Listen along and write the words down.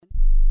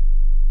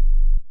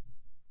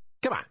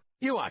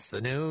You watch the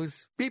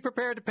news. Be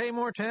prepared to pay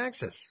more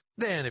taxes.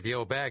 Then if you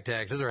owe back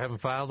taxes or haven't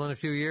filed in a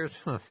few years,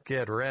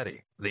 get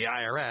ready. The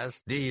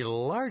IRS, the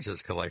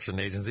largest collection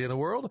agency in the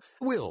world,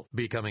 will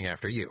be coming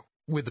after you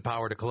with the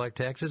power to collect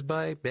taxes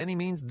by any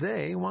means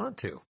they want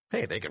to.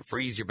 Hey, they can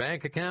freeze your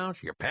bank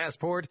account, your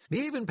passport,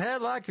 even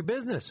padlock your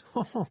business.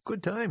 Oh,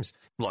 good times.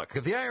 Look,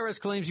 if the IRS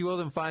claims you owe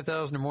them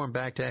 $5,000 or more in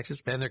back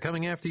taxes and they're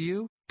coming after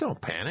you, don't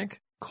panic.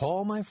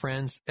 Call my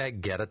friends at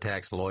Get a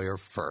Tax Lawyer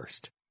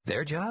first.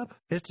 Their job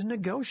is to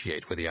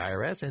negotiate with the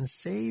IRS and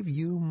save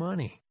you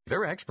money.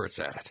 They're experts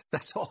at it.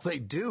 That's all they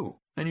do,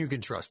 and you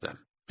can trust them.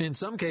 In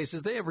some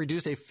cases, they have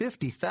reduced a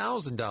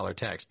 $50,000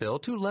 tax bill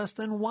to less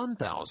than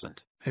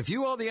 $1,000. If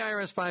you owe the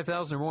IRS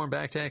 $5,000 or more in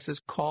back taxes,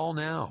 call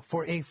now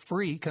for a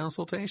free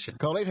consultation.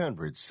 Call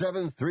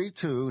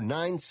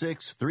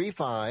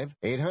 800-732-9635.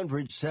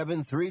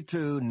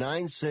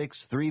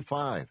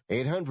 800-732-9635.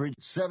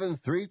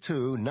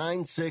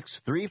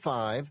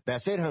 800-732-9635.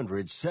 That's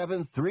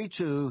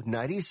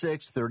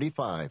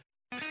 800-732-9635.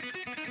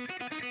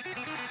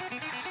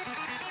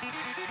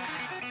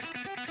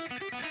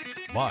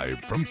 Live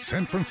from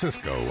San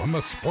Francisco on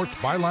the Sports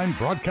Byline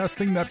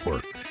Broadcasting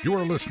Network, you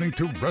are listening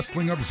to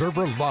Wrestling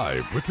Observer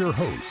Live with your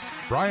hosts,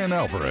 Bryan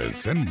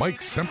Alvarez and Mike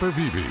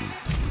Sempervive.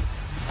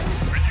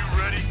 Are you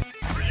ready?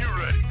 Are you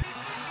ready?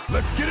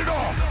 Let's get it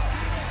on!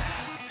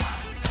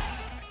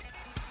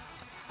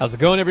 How's it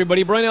going,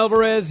 everybody? Bryan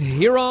Alvarez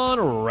here on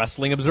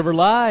Wrestling Observer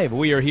Live.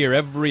 We are here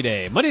every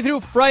day, Monday through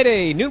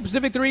Friday, noon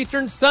Pacific, 3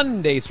 Eastern,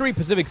 Sunday, 3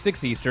 Pacific,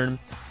 6 Eastern.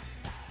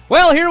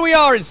 Well, here we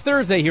are. It's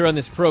Thursday here on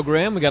this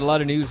program. We got a lot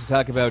of news to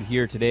talk about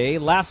here today.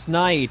 Last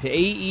night,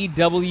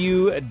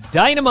 AEW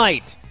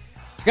Dynamite.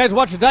 Did you guys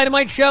watch the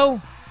Dynamite show?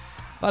 A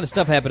lot of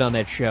stuff happened on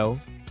that show,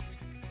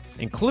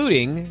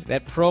 including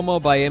that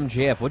promo by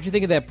MJF. What'd you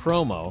think of that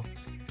promo?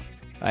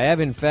 I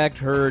have, in fact,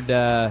 heard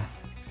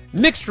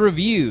mixed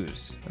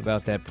reviews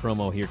about that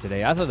promo here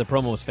today. I thought the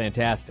promo was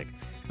fantastic,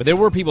 but there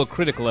were people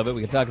critical of it. We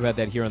can talk about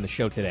that here on the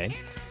show today.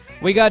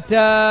 We got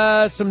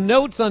some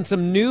notes on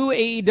some new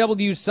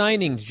AEW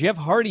signings. Jeff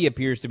Hardy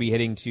appears to be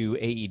heading to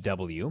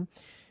AEW.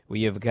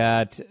 We have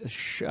got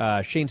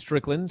Shane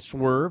Strickland,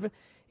 Swerve,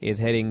 is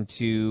heading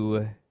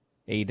to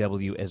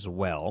AEW as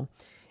well.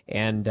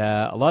 And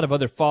a lot of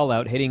other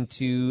fallout heading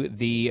to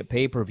the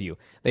pay-per-view.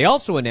 They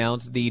also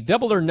announced the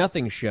Double or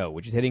Nothing show,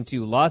 which is heading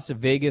to Las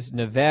Vegas,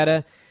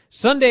 Nevada,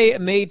 Sunday,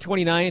 May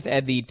 29th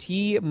at the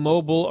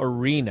T-Mobile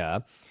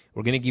Arena.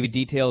 We're going to give you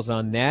details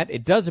on that.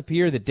 It does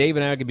appear that Dave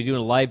and I are going to be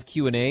doing a live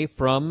Q&A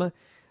from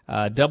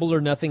Double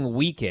or Nothing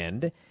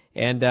weekend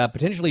and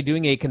potentially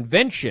doing a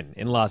convention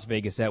in Las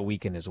Vegas that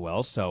weekend as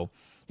well. So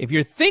if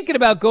you're thinking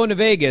about going to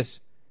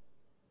Vegas,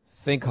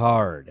 think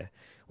hard.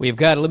 We have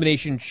got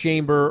Elimination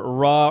Chamber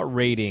Raw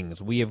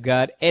ratings. We have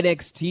got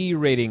NXT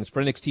ratings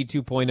for NXT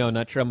 2.0.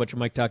 Not sure how much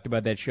Mike talked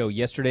about that show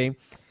yesterday.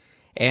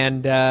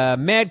 And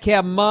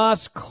Madcap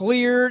Moss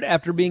cleared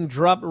after being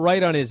dropped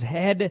right on his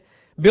head.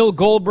 Bill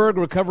Goldberg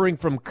recovering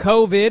from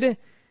COVID,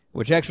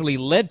 which actually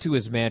led to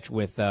his match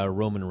with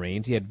Roman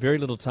Reigns. He had very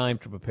little time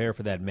to prepare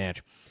for that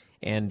match.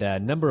 And a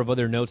number of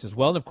other notes as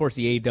well. And, of course,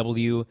 the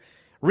AEW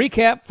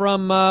recap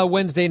from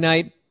Wednesday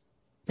night.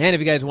 And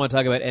if you guys want to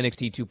talk about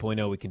NXT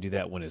 2.0, we can do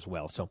that one as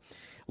well. So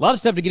a lot of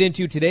stuff to get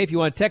into today. If you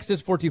want to text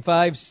us,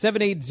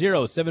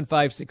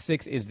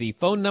 425-780-7566 is the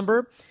phone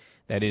number.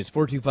 That is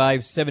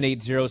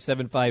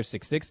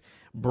 425-780-7566.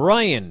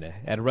 Bryan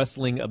at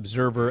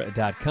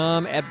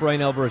WrestlingObserver.com. At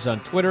Bryan Alvarez on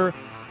Twitter.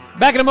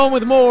 Back in a moment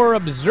with more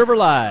Observer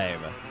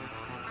Live.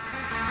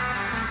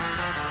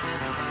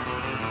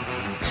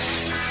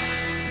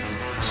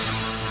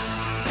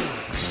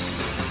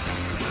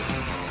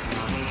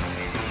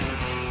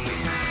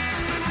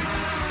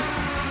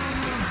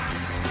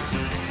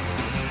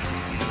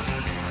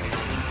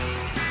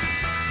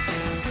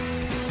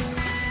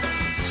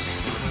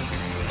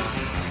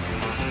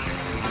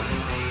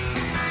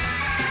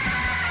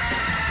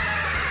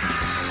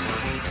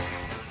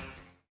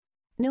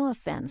 No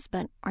offense,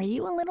 but are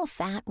you a little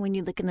fat when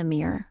you look in the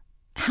mirror?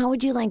 How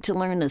would you like to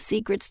learn the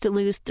secrets to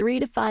lose 3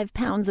 to 5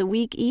 pounds a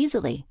week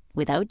easily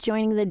without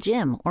joining the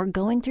gym or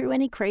going through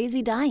any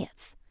crazy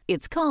diets?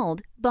 It's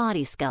called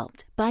Body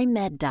Sculpt by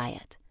Med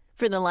Diet.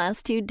 For the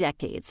last 2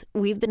 decades,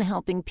 we've been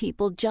helping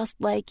people just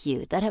like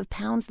you that have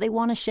pounds they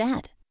want to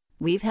shed.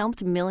 We've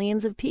helped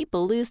millions of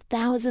people lose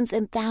thousands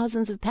and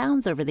thousands of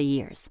pounds over the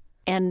years.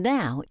 And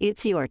now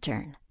it's your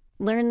turn.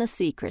 Learn the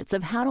secrets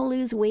of how to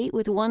lose weight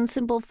with one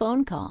simple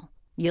phone call.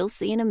 You'll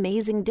see an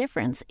amazing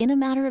difference in a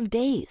matter of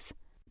days.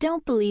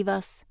 Don't believe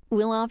us?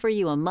 We'll offer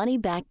you a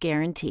money-back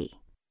guarantee.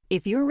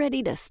 If you're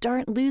ready to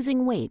start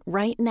losing weight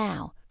right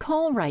now,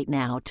 call right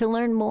now to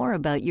learn more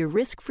about your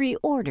risk-free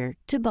order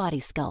to Body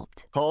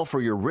Sculpt. Call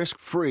for your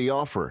risk-free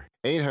offer.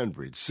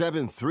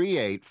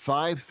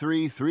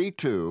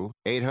 800-738-5332.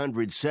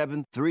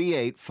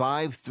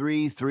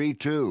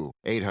 800-738-5332.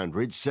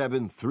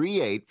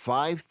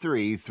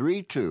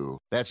 800-738-5332.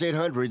 That's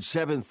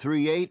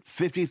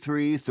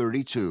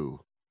 800-738-5332.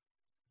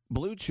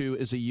 Blue Chew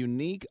is a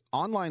unique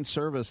online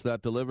service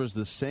that delivers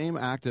the same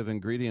active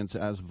ingredients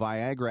as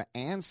Viagra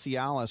and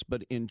Cialis,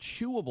 but in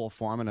chewable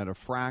form and at a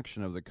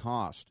fraction of the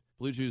cost.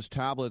 Blue Chew's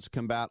tablets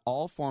combat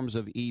all forms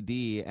of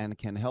ED and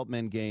can help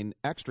men gain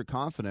extra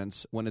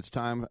confidence when it's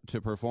time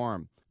to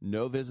perform.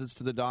 No visits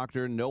to the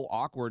doctor, no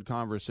awkward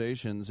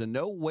conversations, and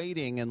no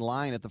waiting in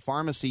line at the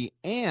pharmacy,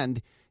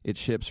 and it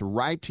ships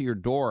right to your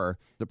door.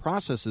 The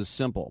process is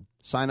simple.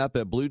 Sign up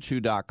at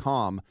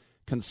BlueChew.com.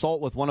 Consult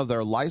with one of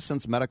their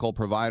licensed medical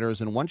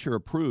providers, and once you're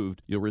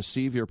approved, you'll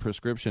receive your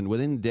prescription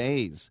within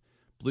days.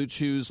 Blue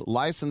Chew's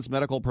licensed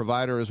medical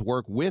providers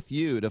work with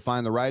you to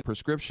find the right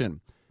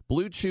prescription.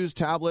 Blue Chew's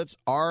tablets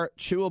are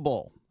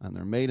chewable, and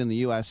they're made in the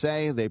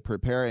USA. They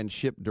prepare and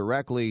ship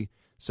directly,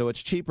 so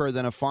it's cheaper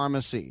than a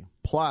pharmacy.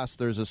 Plus,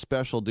 there's a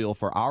special deal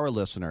for our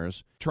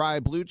listeners. Try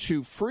Blue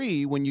Chew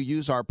free when you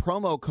use our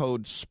promo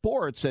code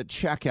SPORTS at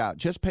checkout.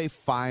 Just pay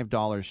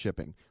 $5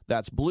 shipping.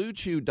 That's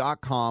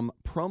BlueChew.com,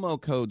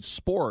 promo code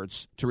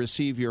SPORTS to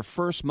receive your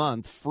first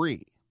month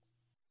free.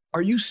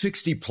 Are you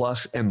 60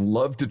 plus and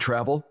love to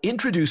travel?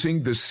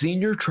 Introducing the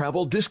Senior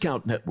Travel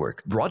Discount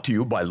Network, brought to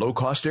you by Low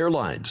Cost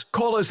Airlines.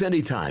 Call us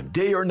anytime,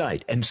 day or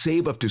night, and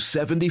save up to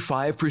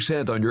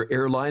 75% on your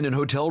airline and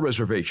hotel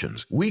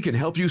reservations. We can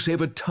help you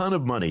save a ton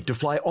of money to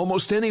fly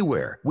almost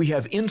anywhere. We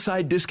have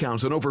inside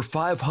discounts on over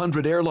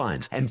 500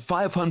 airlines and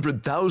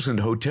 500,000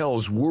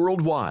 hotels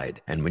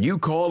worldwide. And when you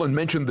call and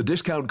mention the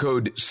discount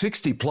code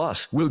 60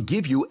 plus, we'll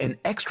give you an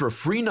extra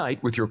free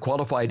night with your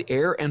qualified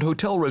air and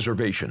hotel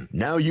reservation.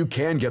 Now you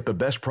can get the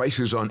best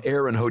prices on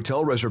air and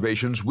hotel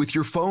reservations with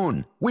your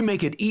phone. We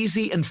make it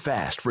easy and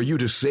fast for you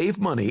to save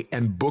money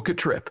and book a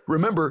trip.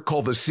 Remember,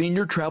 call the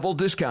Senior Travel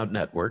Discount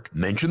Network,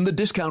 mention the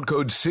discount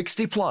code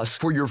 60+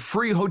 for your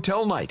free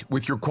hotel night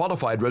with your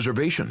qualified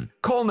reservation.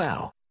 Call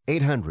now.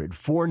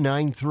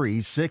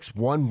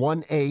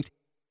 800-493-6118.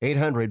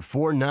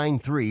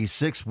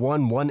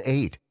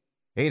 800-493-6118.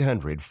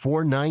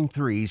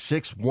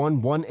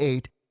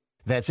 800-493-6118.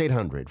 That's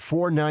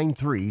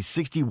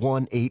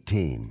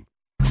 800-493-6118.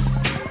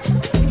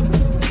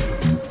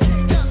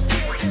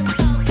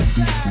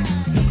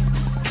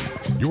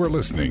 You are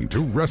listening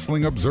to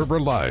Wrestling Observer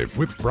Live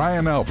with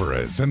Bryan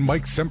Alvarez and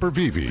Mike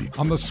Sempervive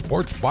on the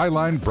Sports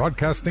Byline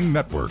Broadcasting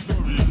Network.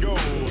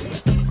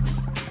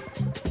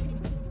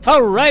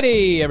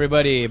 Alrighty,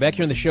 everybody. Back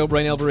here on the show,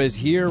 Bryan Alvarez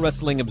here,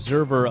 Wrestling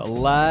Observer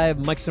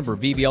Live. Mike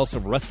Sempervive, also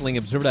of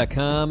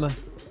WrestlingObserver.com.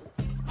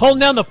 Holding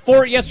down the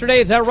fort yesterday,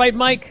 is that right,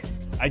 Mike?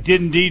 I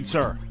did indeed,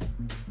 sir.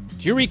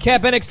 Did you recap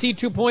NXT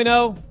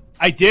 2.0?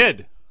 I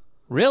did.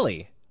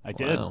 Really? I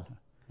did. Wow.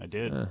 I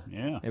did.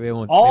 Yeah. Maybe I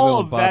won't. All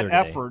of that today.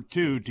 effort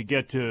too to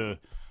get to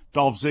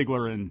Dolph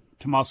Ziggler and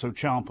Tommaso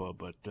Ciampa,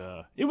 but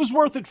it was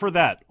worth it for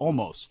that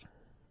almost.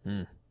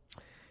 Well,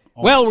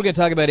 we're going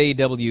to talk about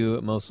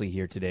AEW mostly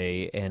here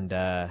today, and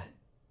that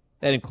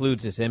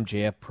includes this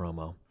MJF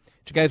promo.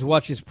 Did you guys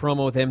watch this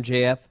promo with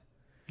MJF?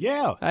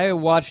 Yeah. I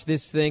watched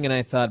this thing and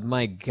I thought,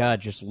 my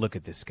God, just look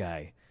at this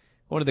guy.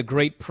 One of the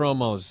great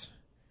promos.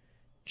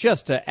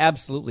 Just an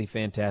absolutely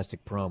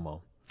fantastic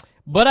promo.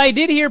 But I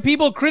did hear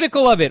people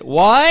critical of it.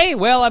 Why?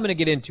 Well, I'm going to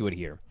get into it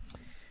here.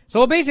 So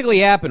what basically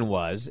happened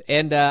was,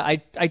 and I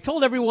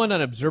told everyone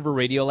on Observer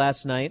Radio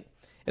last night,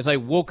 as I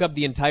woke up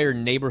the entire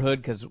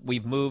neighborhood, because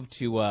we've moved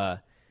to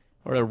a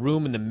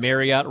room in the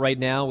Marriott right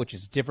now, which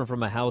is different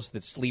from a house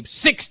that sleeps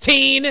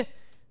 16.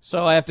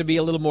 So I have to be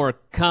a little more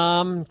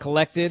calm,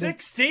 collected.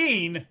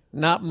 16?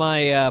 Not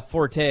my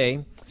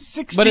forte.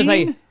 16? But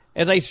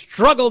as I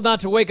struggled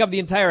not to wake up the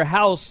entire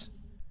house,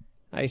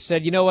 I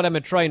said, you know what, I'm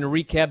going to try and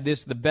recap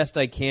this the best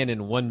I can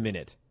in 1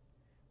 minute.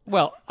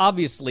 Well,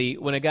 obviously,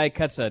 when a guy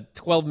cuts a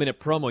 12-minute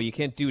promo, you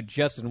can't do it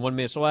just in 1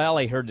 minute. So all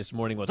I heard this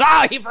morning was,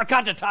 he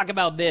forgot to talk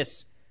about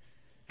this.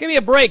 Give me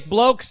a break,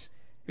 blokes.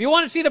 If you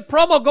want to see the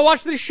promo, go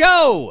watch the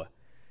show.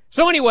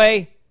 So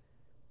anyway,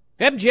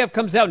 MJF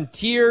comes out in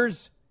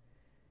tears,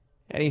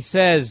 and he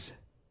says,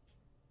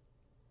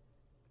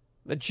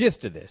 the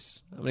gist of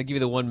this, I'm going to give you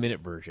the 1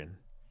 minute version.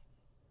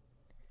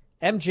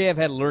 MJF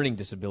had learning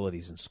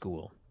disabilities in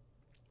school.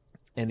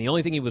 And the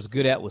only thing he was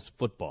good at was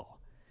football.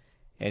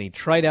 And he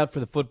tried out for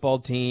the football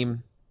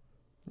team.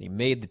 He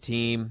made the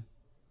team.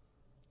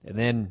 And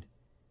then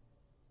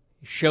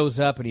he shows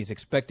up and he's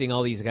expecting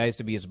all these guys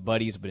to be his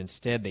buddies, but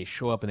instead they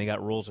show up and they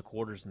got rolls of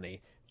quarters and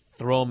they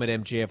throw him at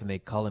MJF and they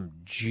call him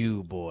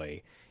Jew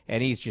Boy.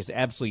 And he's just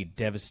absolutely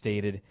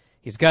devastated.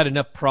 He's got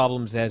enough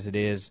problems as it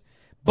is.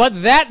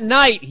 But that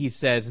night, he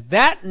says,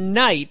 that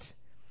night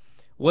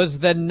was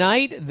the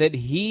night that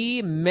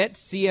he met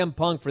CM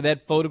Punk for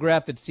that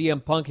photograph that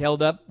CM Punk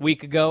held up a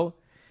week ago.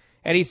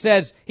 And he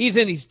says, he's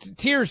in these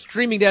tears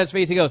streaming down his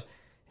face. He goes,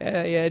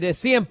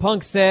 CM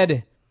Punk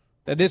said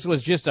that this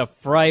was just a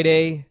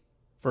Friday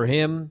for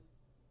him,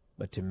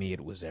 but to me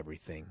it was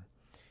everything.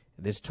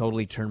 This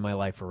totally turned my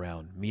life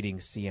around, meeting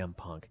CM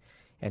Punk.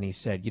 And he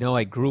said,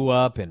 I grew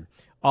up and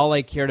all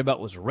I cared about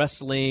was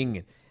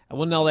wrestling. I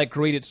wasn't all that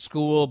great at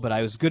school, but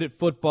I was good at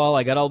football.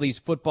 I got all these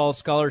football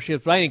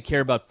scholarships, but I didn't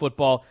care about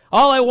football.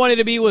 All I wanted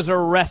to be was a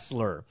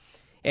wrestler.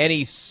 And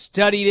he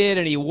studied it,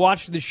 and he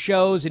watched the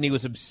shows, and he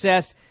was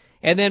obsessed.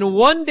 And then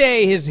one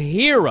day his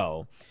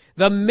hero,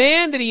 the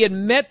man that he had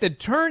met that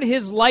turned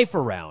his life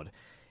around,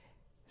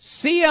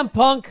 CM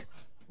Punk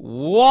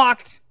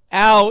walked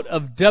out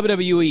of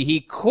WWE. He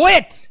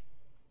quit.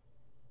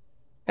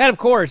 And of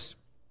course,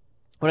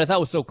 what I thought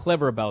was so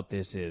clever about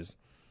this is,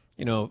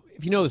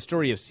 if you know the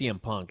story of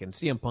CM Punk, and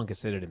CM Punk has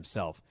said it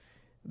himself,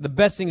 the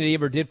best thing that he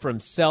ever did for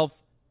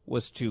himself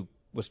was to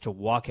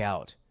walk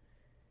out.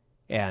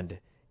 And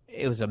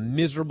it was a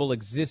miserable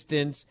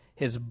existence.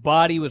 His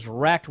body was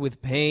racked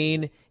with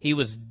pain. He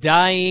was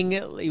dying.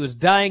 He was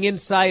dying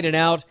inside and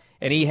out,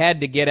 and he had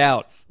to get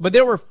out. But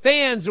there were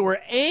fans who were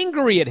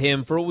angry at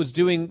him for what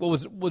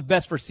was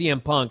best for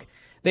CM Punk.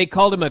 They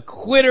called him a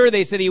quitter.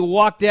 They said he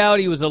walked out.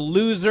 He was a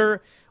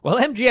loser. Well,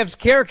 MJF's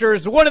character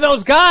is one of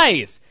those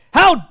guys.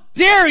 How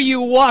dare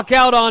you walk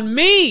out on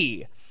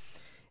me?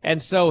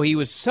 And so he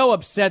was so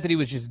upset that he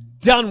was just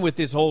done with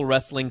this whole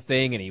wrestling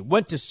thing, and he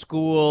went to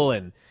school,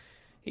 and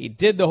he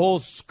did the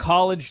whole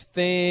college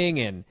thing,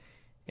 and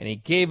he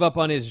gave up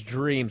on his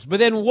dreams. But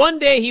then one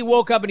day he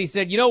woke up and he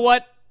said, you know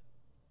what?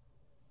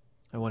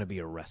 I want to be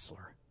a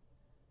wrestler.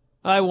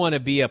 I want to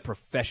be a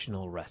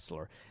professional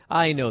wrestler.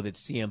 I know that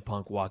CM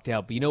Punk walked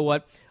out, but you know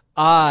what?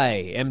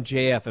 I,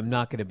 MJF, am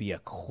not going to be a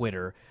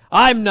quitter.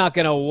 I'm not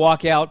going to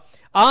walk out.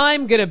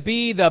 I'm going to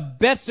be the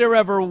best there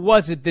ever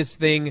was at this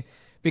thing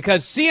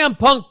because CM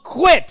Punk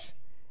quit,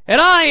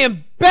 and I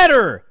am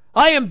better.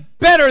 I am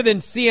better than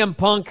CM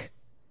Punk,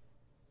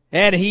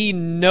 and he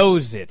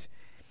knows it.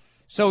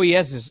 So he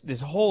has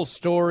this whole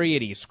story,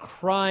 and he's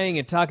crying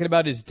and talking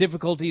about his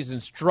difficulties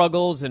and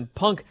struggles, and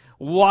Punk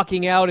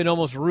walking out and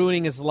almost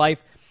ruining his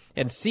life.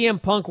 And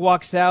CM Punk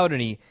walks out,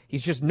 and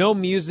he's just no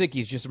music.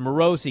 He's just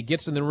morose. He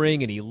gets in the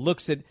ring, and he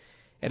looks at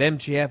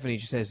MJF, and he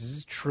just says, is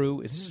this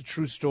true? Is this a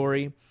true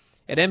story?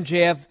 At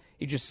MJF,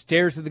 he just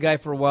stares at the guy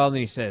for a while, and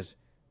then he says,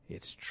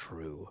 it's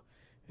true.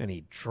 And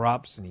he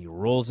drops, and he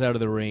rolls out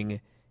of the ring, and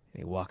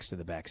he walks to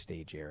the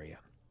backstage area.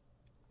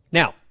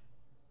 Now,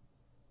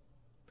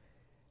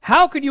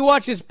 how could you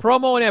watch this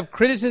promo and have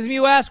criticism,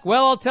 you ask?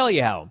 Well, I'll tell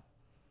you how.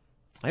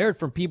 I heard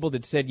from people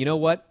that said, you know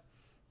what?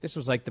 This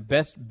was like the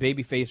best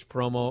babyface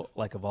promo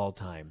like of all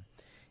time.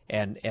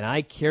 And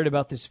I cared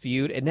about this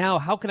feud. And now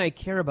how can I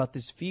care about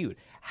this feud?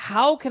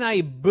 How can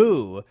I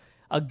boo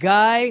a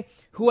guy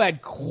who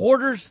had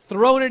quarters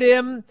thrown at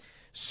him,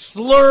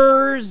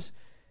 slurs,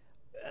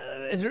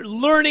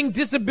 learning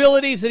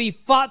disabilities that he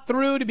fought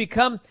through to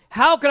become?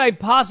 How could I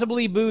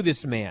possibly boo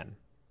this man?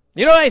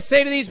 You know what I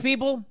say to these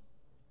people?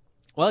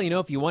 Well,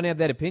 if you want to have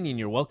that opinion,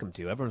 you're welcome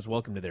to. Everyone's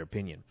welcome to their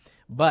opinion.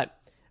 But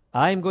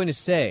I'm going to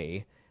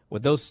say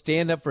what those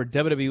stand-up for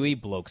WWE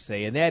blokes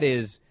say, and that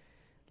is,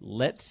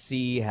 let's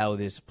see how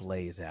this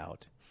plays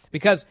out.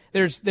 Because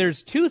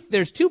there's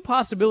two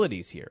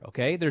possibilities here,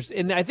 okay?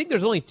 And I think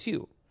there's only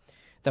two.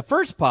 The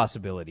first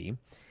possibility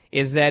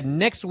is that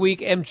next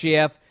week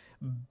MJF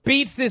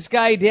beats this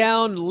guy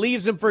down,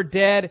 leaves him for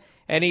dead,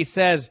 and he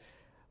says,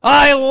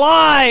 I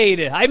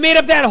lied! I made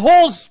up that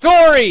whole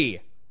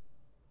story!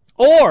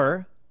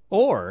 Or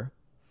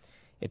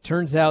it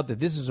turns out that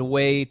this is a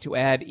way to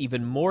add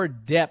even more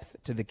depth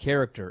to the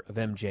character of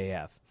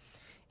MJF.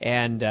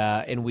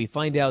 And we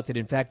find out that,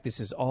 in fact, this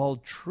is all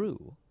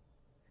true.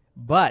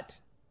 But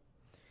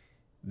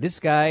this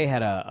guy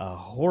had a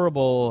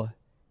horrible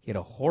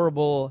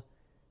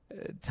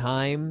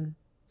time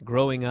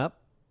growing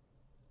up,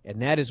 and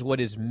that is what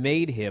has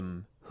made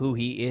him who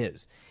he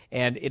is.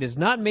 And it has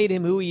not made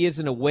him who he is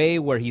in a way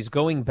where he's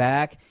going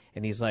back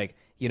and he's like,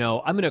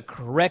 I'm going to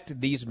correct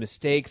these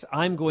mistakes.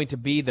 I'm going to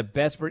be the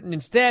best person.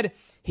 Instead,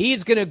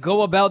 he's going to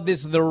go about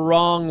this the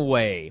wrong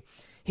way.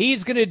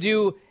 He's going to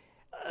do,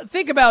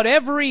 think about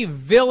every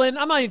villain.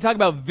 I'm not even talking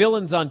about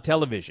villains on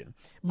television,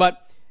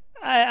 but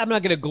I'm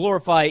not going to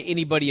glorify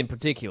anybody in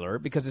particular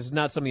because it's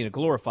not something to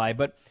glorify.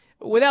 But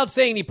without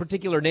saying any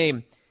particular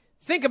name,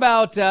 think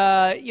about,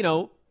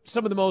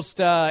 some of the most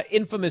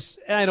infamous,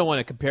 and I don't want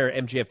to compare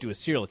MJF to a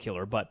serial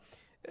killer, but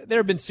there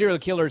have been serial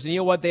killers, and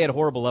you know what? They had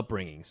horrible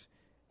upbringings.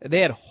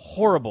 They had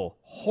horrible,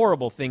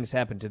 horrible things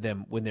happen to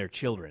them when they're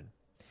children.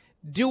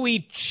 Do we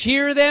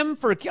cheer them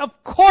for?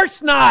 Of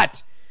course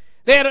not.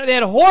 They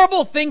had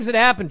horrible things that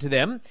happened to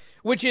them,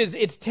 which is,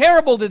 it's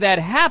terrible that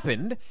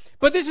happened,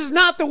 but this is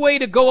not the way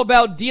to go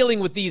about dealing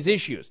with these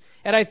issues.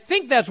 And I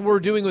think that's what we're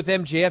doing with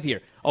MJF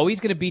here. Oh, he's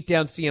going to beat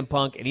down CM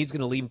Punk, and he's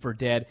going to leave him for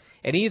dead,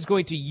 and he's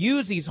going to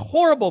use these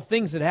horrible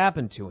things that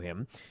happened to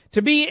him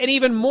to be an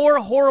even more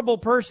horrible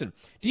person.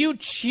 Do you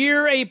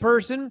cheer a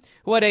person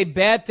who had a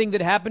bad thing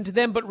that happened to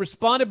them but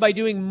responded by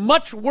doing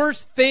much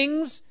worse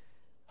things?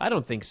 I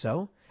don't think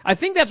so. I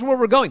think that's where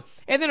we're going.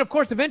 And then, of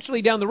course,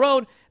 eventually down the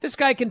road, this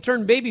guy can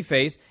turn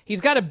babyface.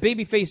 He's got a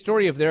babyface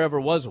story if there ever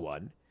was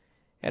one.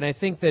 And I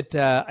think that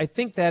I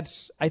think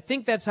that's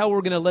how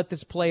we're going to let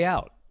this play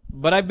out.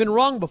 But I've been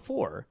wrong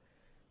before.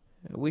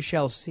 We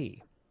shall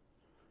see.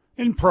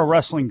 Isn't pro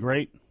wrestling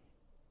great?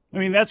 I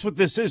mean, that's what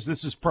this is.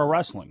 This is pro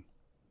wrestling.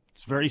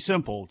 It's very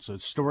simple. It's a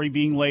story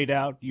being laid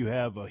out. You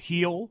have a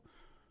heel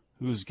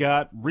who's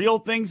got real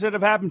things that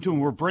have happened to him.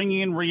 We're bringing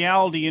in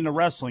reality into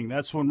wrestling.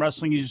 That's when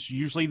wrestling is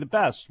usually the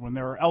best, when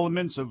there are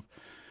elements of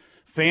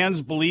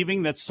fans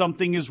believing that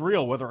something is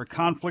real, whether a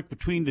conflict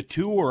between the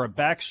two or a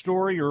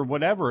backstory or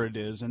whatever it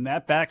is. And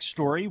that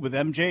backstory with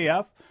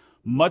MJF,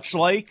 much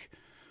like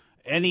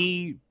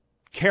any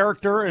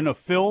character in a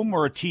film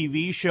or a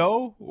TV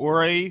show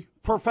or a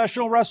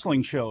professional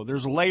wrestling show,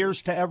 there's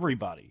layers to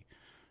everybody.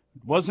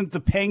 Wasn't the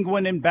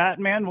Penguin in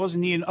Batman?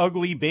 Wasn't he an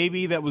ugly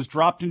baby that was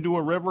dropped into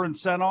a river and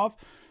sent off?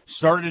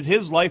 Started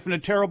his life in a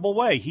terrible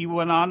way. He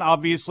went on,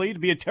 obviously, to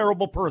be a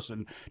terrible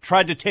person,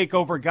 tried to take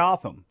over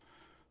Gotham.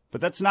 But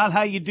that's not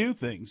how you do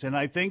things. And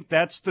I think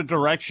that's the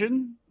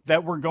direction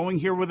that we're going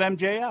here with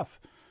MJF.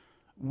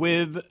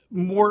 With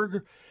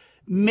more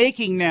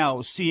making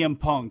now CM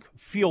Punk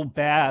feel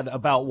bad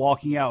about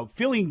walking out,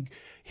 feeling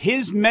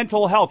his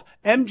mental health,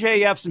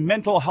 MJF's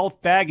mental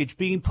health baggage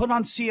being put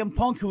on CM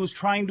Punk, who was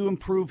trying to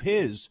improve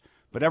his.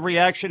 But every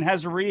action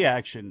has a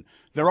reaction.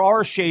 There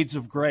are shades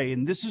of gray,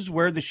 and this is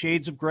where the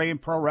shades of gray in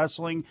pro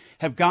wrestling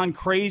have gone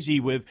crazy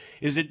with,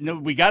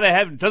 we got to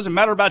have, it doesn't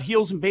matter about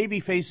heels and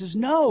baby faces.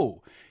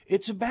 No,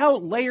 it's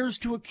about layers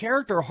to a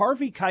character.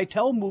 Harvey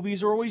Keitel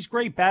movies are always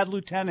great. Bad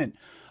Lieutenant,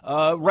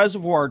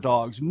 Reservoir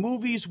Dogs,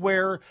 movies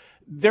where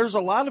there's a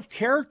lot of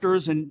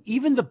characters, and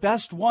even the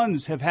best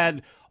ones have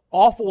had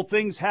awful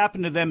things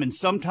happen to them, and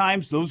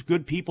sometimes those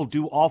good people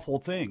do awful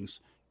things.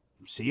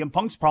 CM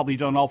Punk's probably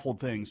done awful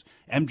things.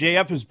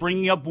 MJF is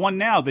bringing up one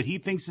now that he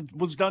thinks it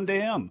was done to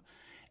him.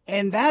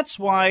 And that's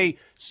why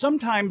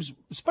sometimes,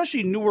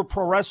 especially newer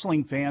pro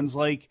wrestling fans,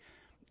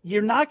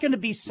 you're not going to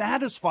be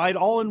satisfied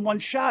all in one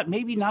shot,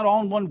 maybe not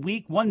all in 1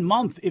 week, 1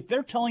 month. If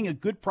they're telling a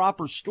good,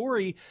 proper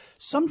story,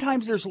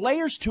 sometimes there's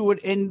layers to it,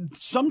 and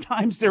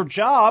sometimes their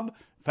job,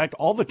 in fact,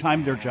 all the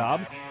time their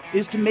job,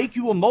 is to make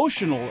you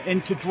emotional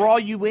and to draw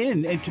you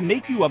in and to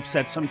make you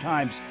upset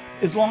sometimes,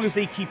 as long as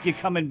they keep you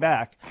coming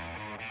back.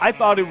 I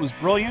thought it was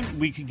brilliant.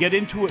 We could get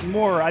into it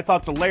more. I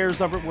thought the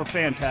layers of it were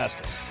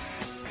fantastic.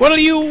 What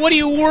do you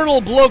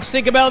Wordle blokes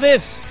think about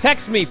this?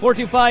 Text me,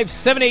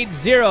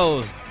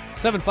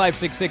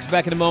 425-780-7566.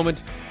 Back in a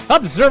moment.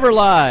 Observer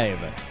Live.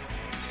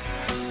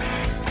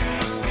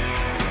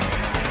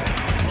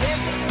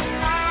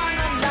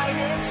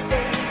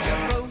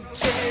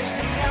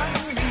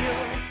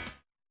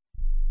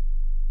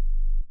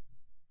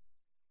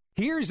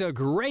 Here's a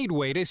great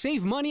way to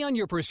save money on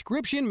your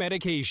prescription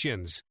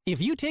medications.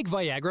 If you take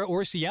Viagra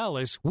or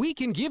Cialis, we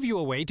can give you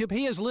a way to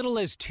pay as little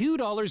as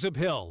 $2 a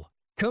pill.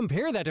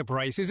 Compare that to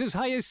prices as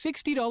high as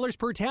 $60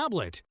 per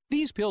tablet.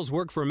 These pills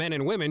work for men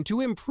and women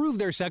to improve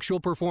their sexual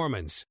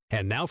performance.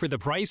 And now for the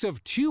price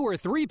of 2 or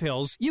 3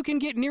 pills, you can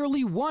get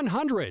nearly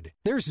 100.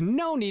 There's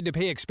no need to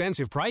pay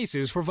expensive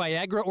prices for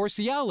Viagra or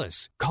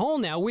Cialis. Call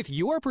now with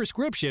your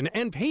prescription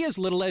and pay as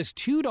little as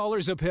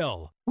 $2 a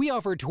pill. We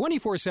offer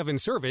 24/7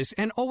 service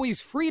and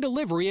always free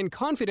delivery and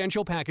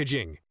confidential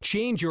packaging.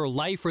 Change your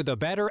life for the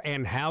better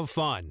and have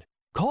fun.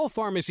 Call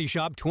Pharmacy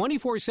Shop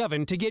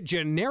 24/7 to get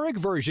generic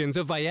versions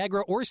of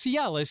Viagra or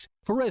Cialis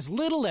for as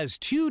little as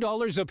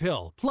 $2 a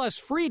pill, plus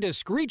free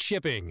discreet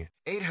shipping.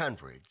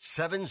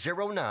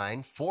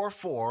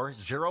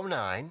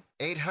 800-709-4409.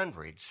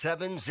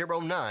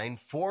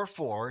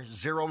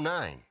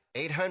 800-709-4409.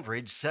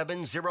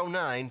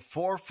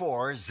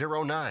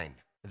 800-709-4409.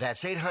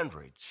 That's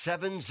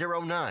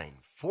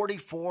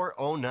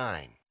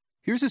 800-709-4409.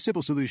 Here's a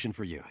simple solution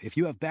for you. If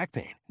you have back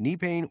pain, knee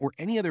pain, or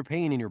any other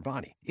pain in your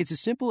body, it's as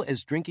simple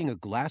as drinking a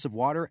glass of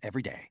water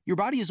every day. Your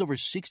body is over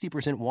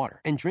 60% water,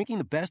 and drinking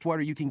the best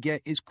water you can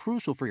get is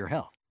crucial for your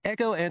health.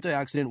 Echo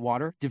Antioxidant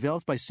Water,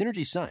 developed by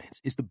Synergy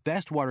Science, is the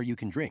best water you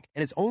can drink,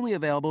 and it's only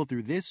available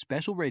through this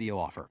special radio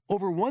offer.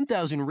 Over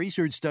 1,000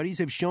 research studies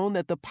have shown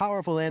that the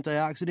powerful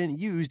antioxidant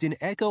used in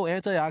Echo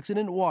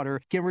Antioxidant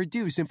Water can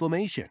reduce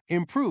inflammation,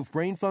 improve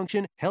brain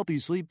function, help you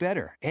sleep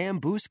better,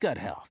 and boost gut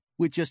health.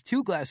 With just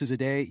 2 glasses a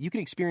day, you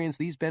can experience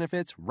these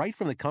benefits right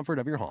from the comfort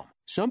of your home.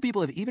 Some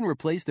people have even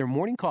replaced their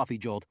morning coffee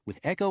jolt with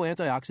Echo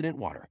Antioxidant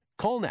Water.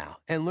 Call now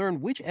and learn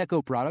which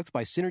Echo product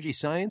by Synergy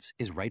Science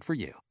is right for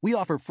you. We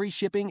offer free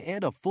shipping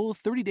and a full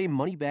 30-day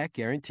money-back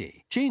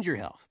guarantee. Change your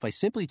health by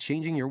simply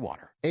changing your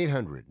water.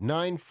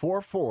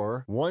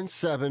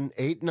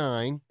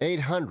 800-944-1789.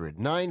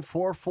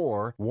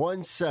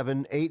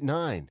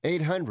 800-944-1789.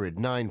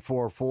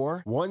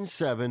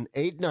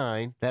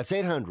 800-944-1789. That's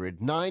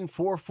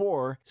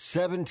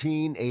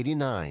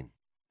 800-944-1789.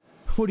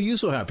 What are you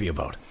so happy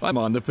about? I'm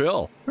on the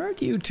pill.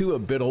 Aren't you two a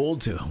bit old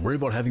to worry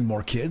about having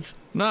more kids?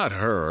 Not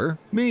her,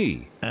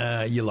 me.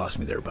 You lost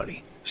me there,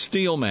 buddy.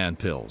 Steelman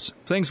pills.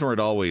 Things weren't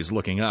always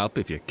looking up,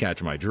 if you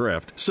catch my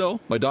drift.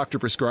 So, my doctor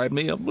prescribed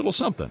me a little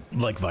something.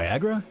 Like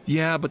Viagra?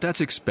 Yeah, but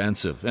that's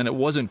expensive, and it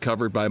wasn't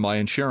covered by my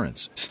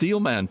insurance.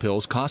 Steelman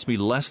pills cost me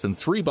less than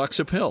 $3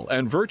 a pill,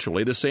 and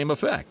virtually the same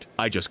effect.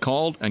 I just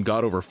called and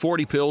got over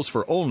 40 pills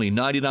for only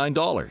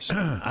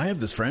 $99. I have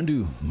this friend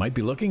who might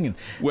be looking and...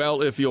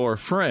 Well, if your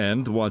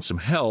friend wants some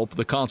help,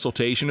 the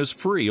consultation is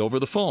free over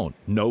the phone.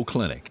 No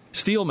clinic.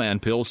 Steelman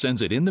Pill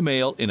sends it in the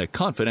mail in a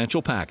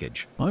confidential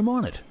package. I'm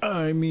on it.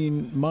 I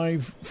mean, my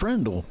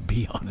friend will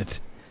be on it.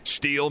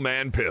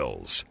 Steelman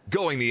Pills,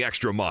 going the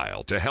extra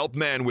mile to help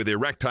men with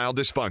erectile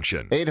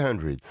dysfunction.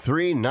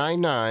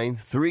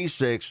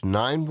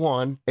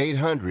 800-399-3691.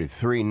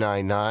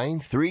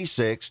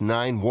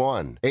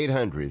 800-399-3691.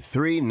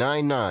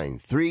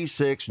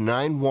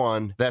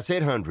 800-399-3691. That's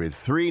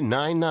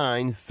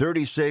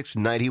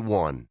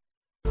 800-399-3691.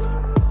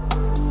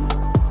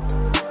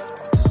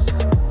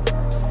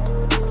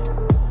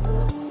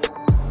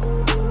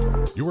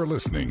 You are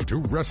listening to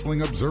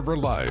Wrestling Observer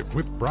Live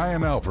with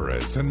Bryan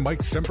Alvarez and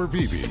Mike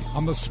Sempervive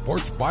on the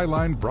Sports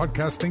Byline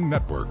Broadcasting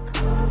Network.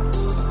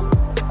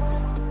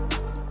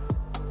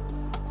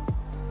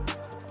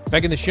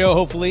 Back in the show,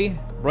 hopefully.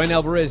 Bryan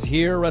Alvarez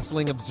here,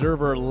 Wrestling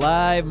Observer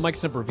Live. Mike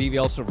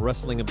Sempervive, also of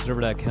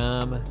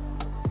WrestlingObserver.com.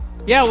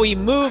 Yeah, we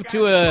moved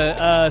to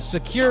a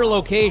secure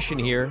location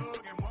here.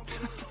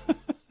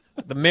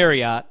 The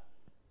Marriott.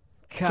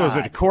 God. So is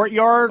it a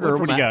courtyard, or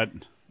what do you got?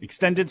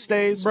 Extended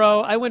stays?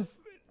 Bro, I went...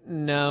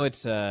 No,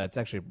 it's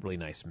actually a really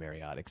nice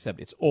Marriott,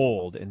 except it's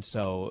old, and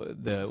so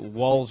the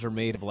walls are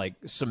made of, like,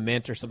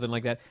 cement or something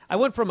like that. I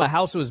went from a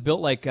house that was built,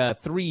 like,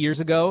 3 years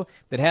ago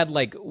that had,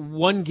 like,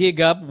 1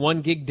 gig up,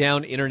 1 gig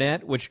down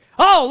internet, which,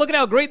 oh, look at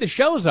how great the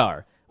shows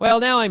are. Well,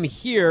 now I'm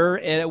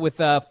here with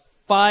 5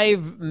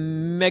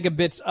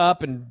 megabits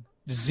up and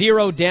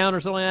 0 down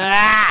or something.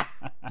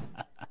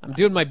 I'm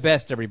doing my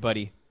best,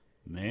 everybody.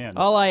 Man.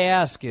 All I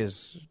ask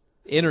is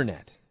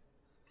internet.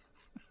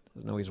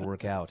 Doesn't always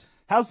work out.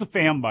 How's the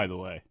fam, by the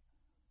way?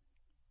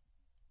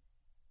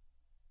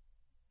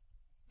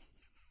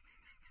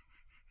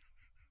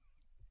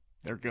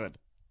 They're good.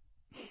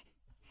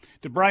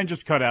 Did Bryan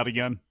just cut out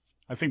again?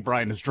 I think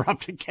Bryan has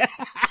dropped again.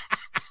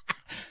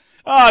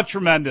 Oh,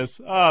 tremendous.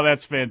 Oh,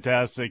 that's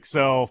fantastic.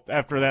 So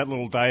after that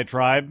little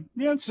diatribe,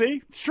 yeah,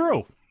 see, it's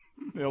true.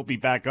 It'll be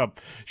back up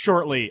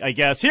shortly, I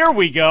guess. Here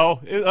we go.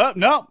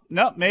 No,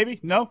 maybe.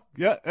 No.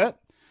 Yeah.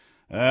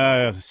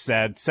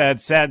 Sad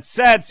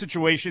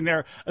situation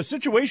there. A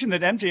situation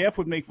that MJF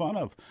would make fun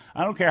of.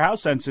 I don't care how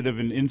sensitive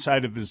and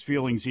inside of his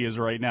feelings he is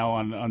right now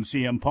on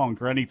CM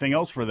Punk or anything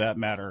else for that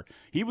matter.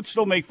 He would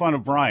still make fun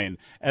of Bryan,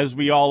 as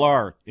we all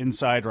are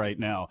inside right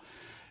now.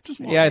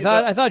 I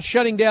thought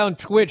shutting down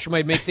Twitch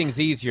might make things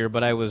easier,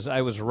 but I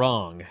was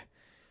wrong.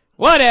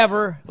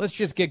 Whatever. Let's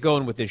just get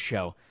going with this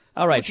show.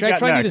 All right, should I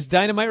try to do this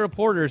Dynamite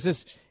report, or is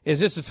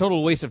this a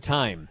total waste of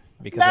time?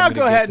 Because now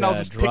go ahead and I'll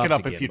just pick it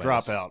up if you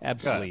drop out.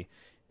 Absolutely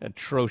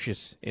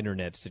atrocious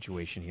internet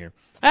situation here.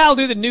 I'll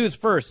do the news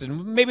first,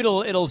 and maybe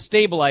it'll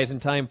stabilize in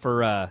time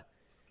for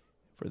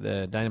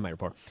the Dynamite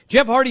report.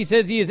 Jeff Hardy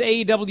says he is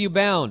AEW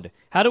bound.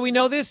 How do we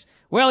know this?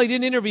 Well, he did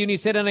an interview and he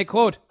said, and I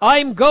quote,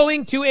 "I'm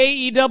going to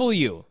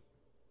AEW."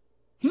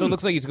 So it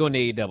looks like he's going to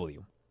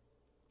AEW.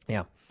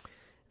 Yeah.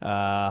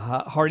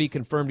 Hardy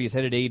confirmed he's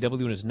headed to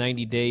AEW when his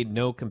 90-day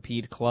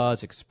no-compete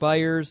clause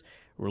expires.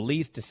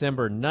 Released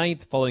December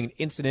 9th following an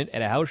incident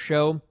at a house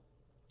show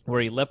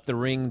where he left the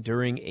ring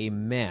during a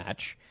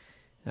match.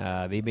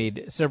 They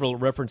made several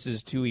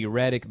references to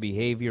erratic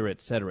behavior,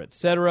 etc.,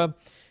 etc.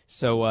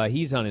 So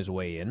he's on his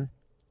way in.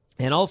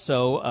 And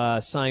also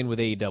signed with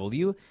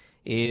AEW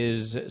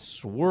is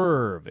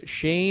Swerve.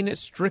 Shane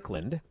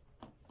Strickland.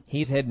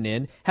 He's heading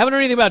in. Haven't heard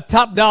anything about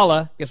Top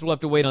Dollar. Guess we'll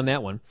have to wait on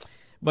that one.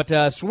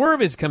 But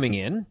Swerve is coming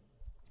in,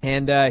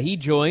 and he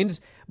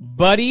joins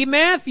Buddy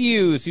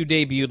Matthews, who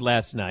debuted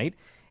last night.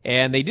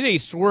 And they did a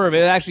Swerve. It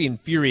was actually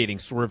infuriating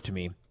Swerve to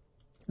me.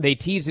 They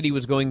teased that he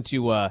was going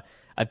to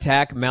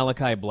attack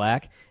Malachi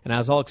Black, and I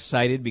was all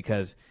excited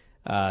because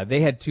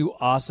they had 2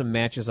 awesome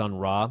matches on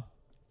Raw.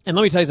 And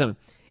let me tell you something.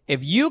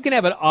 If you can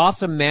have an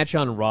awesome match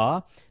on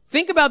Raw,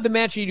 think about the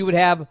match you would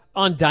have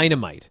on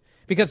Dynamite.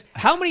 Because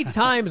how many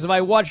times have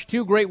I watched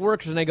 2 great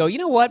workers and I go, you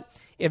know what?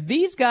 If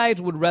these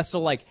guys would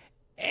wrestle like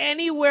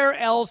anywhere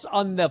else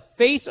on the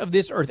face of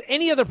this earth,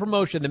 any other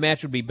promotion, the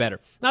match would be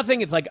better. Not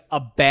saying it's like a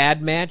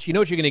bad match. You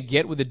know what you're going to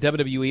get with a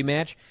WWE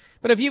match?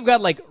 But if you've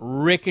got like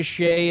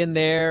Ricochet in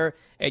there,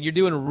 and you're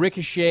doing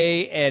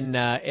Ricochet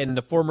and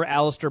the former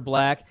Aleister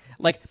Black,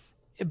 like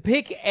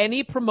pick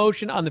any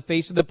promotion on the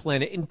face of the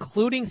planet,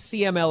 including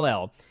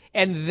CMLL,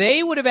 and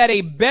they would have had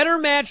a better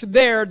match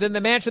there than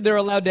the match that they're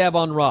allowed to have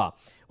on Raw.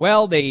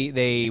 Well,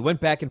 they went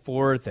back and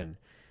forth, and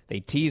they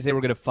teased they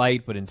were going to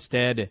fight, but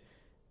instead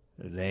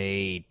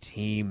they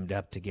teamed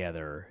up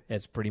together,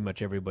 as pretty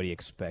much everybody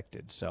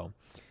expected. So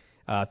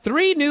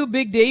 3 new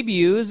big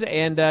debuts,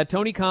 and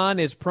Tony Khan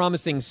is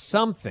promising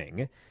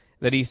something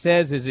that he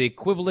says is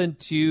equivalent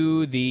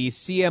to the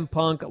CM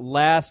Punk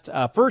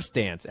First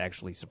Dance,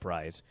 actually,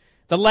 surprise.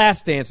 The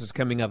Last Dance is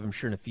coming up, I'm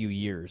sure, in a few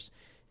years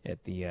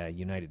at the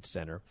United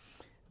Center.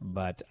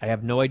 But I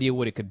have no idea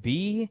what it could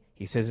be.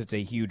 He says it's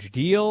a huge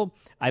deal.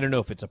 I don't know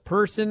if it's a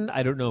person.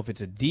 I don't know if it's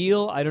a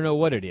deal. I don't know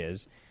what it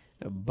is.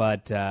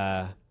 But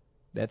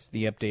that's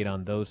the update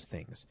on those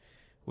things.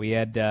 We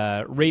had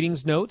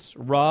ratings notes,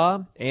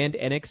 Raw and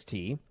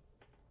NXT.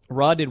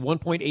 Raw did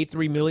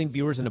 1.83 million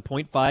viewers and a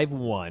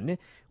 .51,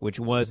 which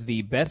was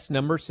the best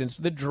number since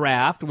the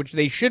draft, which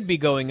they should be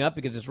going up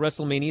because it's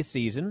WrestleMania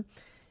season.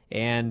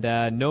 And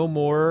no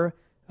more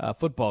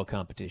football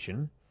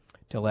competition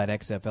till that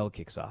XFL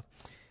kicks off.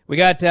 We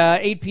got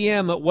 8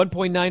 p.m.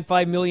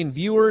 1.95 million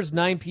viewers,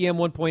 9 p.m.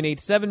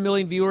 1.87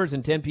 million viewers,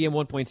 and 10 p.m.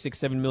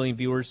 1.67 million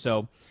viewers.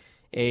 So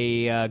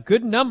a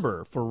good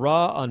number for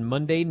Raw on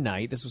Monday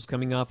night. This was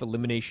coming off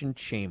Elimination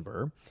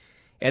Chamber.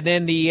 And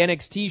then the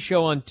NXT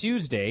show on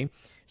Tuesday,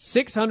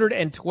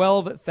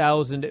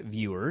 612,000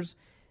 viewers,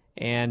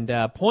 and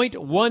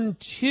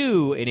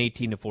 0.12 in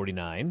 18 to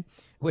 49,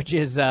 which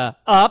is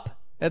up.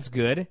 That's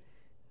good.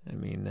 I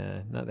mean,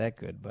 not that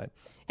good, but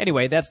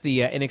anyway, that's the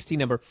NXT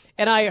number.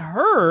 And I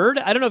heard,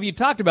 I don't know if you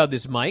talked about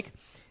this, Mike,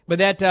 but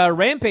that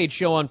Rampage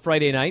show on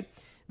Friday night,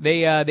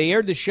 they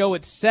aired the show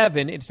at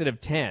 7 instead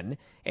of 10,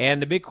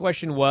 and the big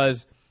question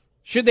was,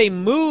 should they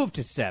move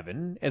to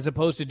 7 as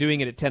opposed to doing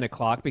it at 10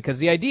 o'clock? Because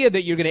the idea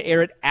that you're going to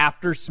air it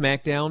after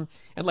SmackDown,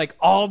 and like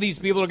all these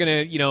people are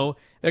going to,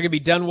 they're going to be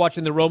done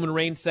watching the Roman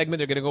Reigns segment,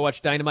 they're going to go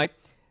watch Dynamite.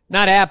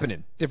 Not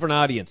happening. Different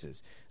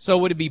audiences. So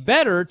would it be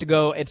better to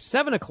go at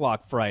 7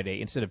 o'clock Friday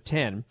instead of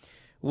 10?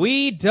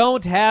 We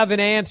don't have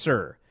an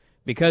answer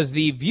because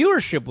the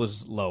viewership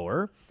was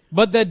lower,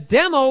 but the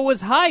demo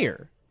was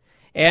higher.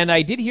 And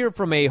I did hear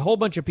from a whole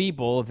bunch of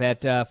people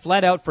that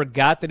flat out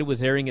forgot that it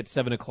was airing at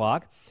 7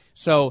 o'clock.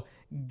 So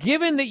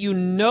given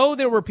that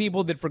there were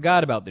people that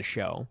forgot about the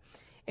show,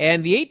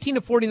 and the 18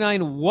 to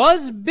 49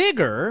 was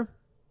bigger,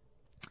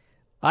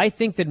 I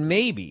think that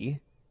maybe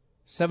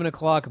 7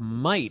 o'clock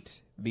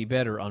might be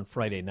better on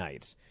Friday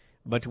nights.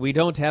 But we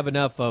don't have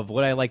enough of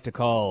what I like to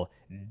call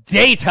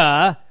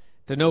data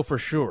to know for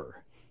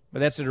sure. But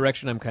that's the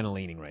direction I'm kind of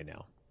leaning right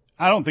now.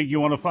 I don't think you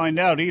want to find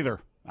out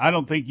either. I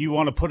don't think you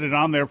want to put it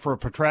on there for a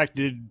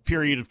protracted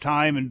period of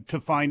time and to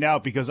find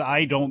out, because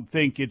I don't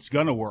think it's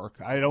going to work.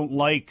 I don't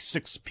like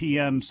 6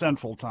 p.m.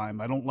 Central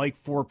Time. I don't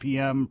like 4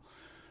 p.m.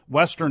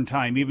 Western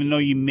Time, even though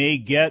you may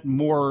get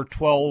more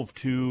 12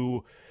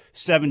 to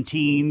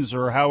 17s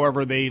or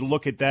however they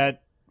look at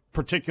that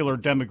particular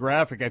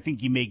demographic. I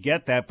think you may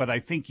get that, but I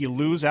think you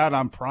lose out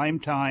on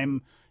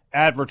primetime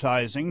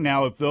advertising.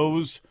 Now, if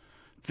those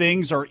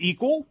things are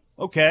equal,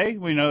 okay,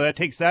 we know that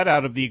takes that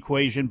out of the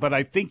equation, but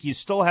I think you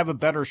still have a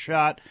better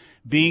shot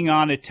being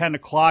on at 10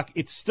 o'clock.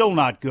 It's still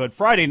not good.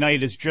 Friday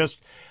night is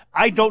just,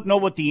 I don't know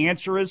what the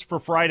answer is for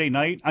Friday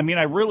night. I mean,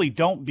 I really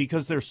don't,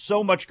 because there's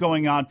so much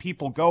going on.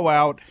 People go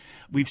out.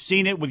 We've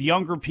seen it with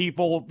younger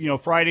people,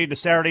 Friday to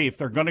Saturday. If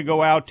they're going to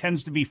go out,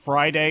 tends to be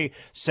Friday.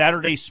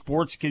 Saturday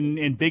sports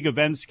and big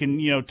events can,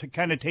 to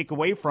kind of take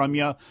away from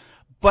you.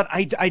 But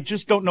I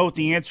just don't know what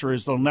the answer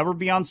is. They'll never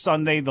be on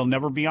Sunday. They'll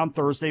never be on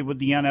Thursday with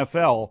the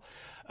NFL.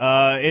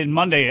 And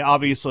Monday,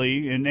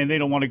 obviously, and they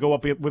don't want to go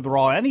up with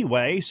Raw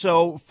anyway.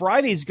 So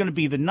Friday's going to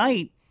be the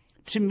night.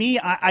 To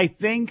me, I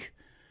think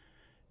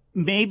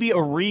maybe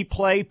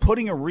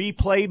putting a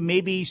replay,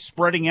 maybe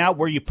spreading out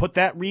where you put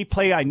that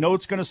replay. I know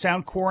it's going to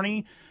sound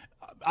corny.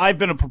 I've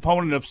been a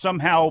proponent of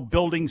somehow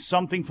building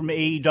something from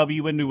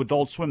AEW into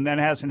Adult Swim. That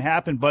hasn't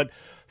happened, but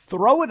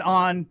throw it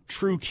on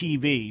True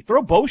TV.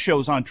 Throw both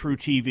shows on True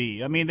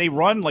TV. I mean, they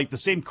run like the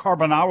same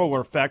Carbonaro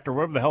Effect or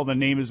whatever the hell the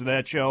name is of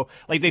that show.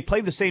 Like, they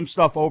play the same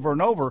stuff over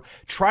and over.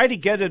 Try to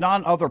get it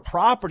on other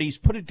properties,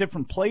 put it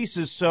different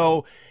places,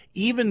 so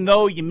even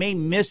though you may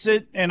miss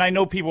it, and I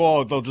know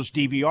people, they'll just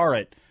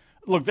DVR it.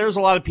 Look, there's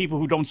a lot of people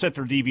who don't set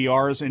their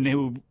DVRs and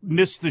who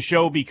miss the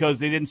show because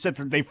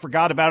they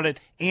forgot about it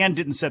and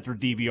didn't set their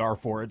DVR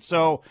for it.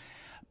 So,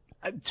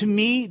 to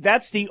me,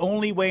 that's the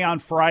only way on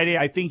Friday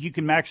I think you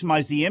can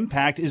maximize the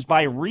impact is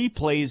by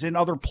replays in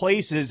other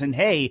places. And,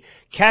 hey,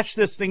 catch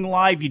this thing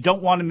live. You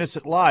don't want to miss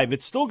it live.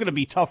 It's still going to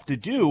be tough to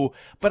do,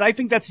 but I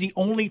think that's the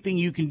only thing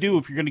you can do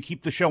if you're going to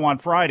keep the show on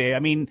Friday. I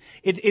mean,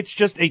 it's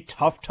just a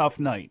tough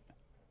night.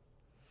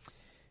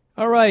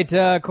 All right,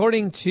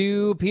 according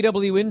to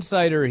PW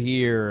Insider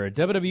here,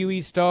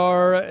 WWE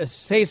star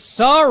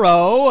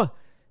Cesaro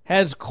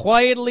has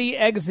quietly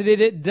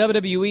exited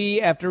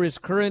WWE after his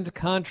current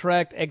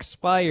contract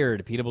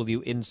expired.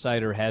 PW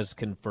Insider has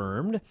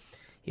confirmed.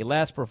 He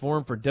last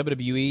performed for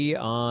WWE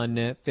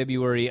on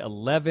February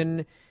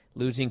 11,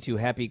 losing to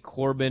Happy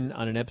Corbin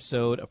on an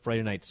episode of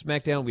Friday Night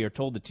SmackDown. We are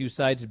told the two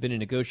sides have been in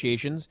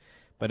negotiations,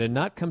 but had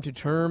not come to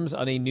terms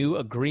on a new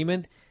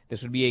agreement.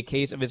 This would be a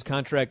case of his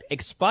contract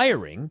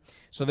expiring,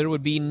 so there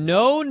would be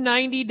no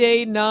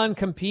 90-day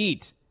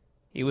non-compete.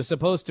 He was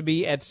supposed to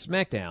be at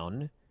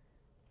SmackDown,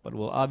 but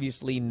will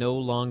obviously no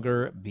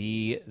longer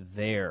be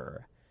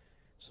there.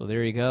 So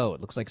there you go.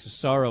 It looks like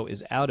Cesaro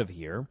is out of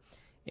here.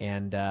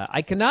 And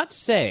I cannot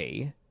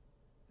say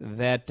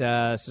that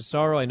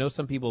Cesaro, I know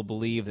some people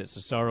believe that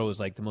Cesaro is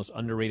like the most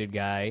underrated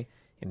guy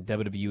in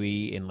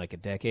WWE in like a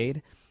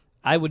decade.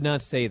 I would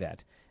not say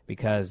that,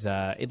 because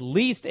at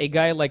least a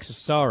guy like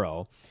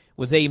Cesaro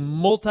was a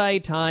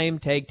multi-time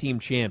tag team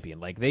champion.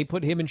 Like, they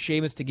put him and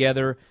Sheamus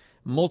together,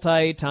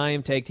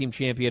 multi-time tag team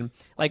champion.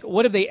 Like,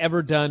 what have they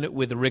ever done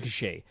with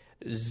Ricochet?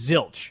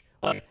 Zilch.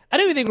 I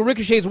don't even think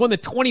Ricochet has won the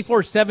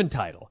 24/7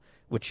 title,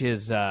 which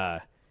is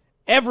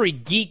every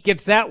geek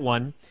gets that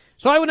one.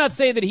 So I would not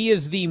say that he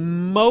is the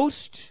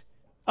most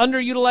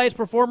underutilized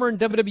performer in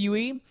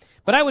WWE,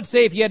 but I would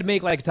say if you had to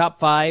make like a top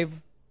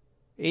 5,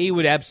 he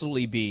would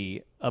absolutely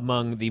be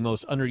among the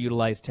most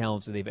underutilized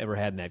talents that they've ever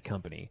had in that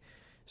company.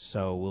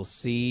 So we'll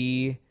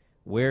see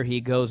where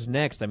he goes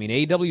next. I mean,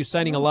 AEW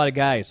signing a lot of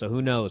guys, so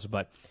who knows?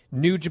 But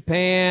New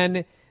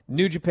Japan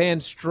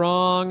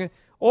strong,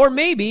 or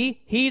maybe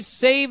he's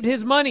saved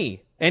his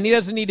money and he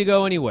doesn't need to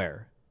go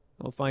anywhere.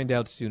 We'll find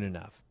out soon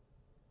enough.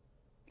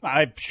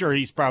 I'm sure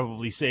he's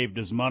probably saved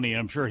his money.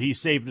 I'm sure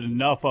he's saved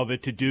enough of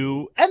it to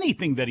do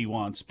anything that he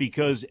wants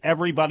because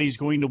everybody's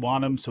going to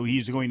want him, so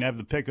he's going to have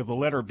the pick of the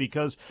litter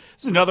because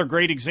it's another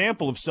great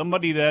example of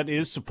somebody that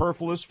is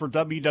superfluous for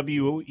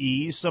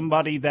WWE,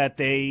 somebody that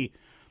they,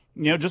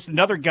 just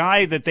another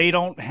guy that they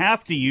don't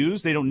have to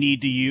use, they don't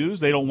need to use,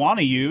 they don't want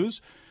to use,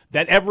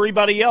 that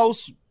everybody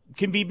else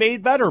can be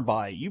made better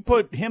by. You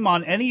put him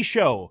on any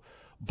show,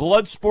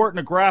 Bloodsport in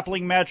a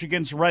grappling match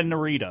against Ren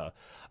Narita.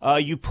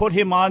 You put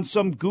him on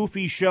some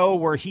goofy show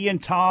where he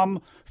and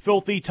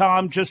Filthy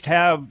Tom, just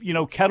have,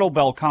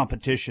 kettlebell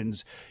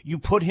competitions. You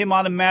put him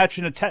on a match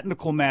in a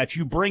technical match.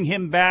 You bring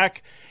him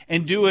back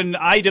and do an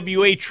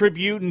IWA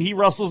tribute and he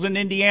wrestles in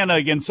Indiana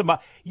against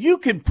somebody. You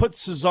can put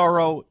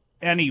Cesaro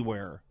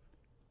anywhere.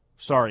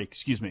 Sorry,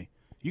 excuse me.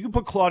 You can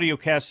put Claudio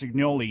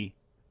Castagnoli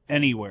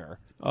anywhere.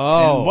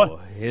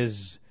 Oh,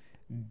 his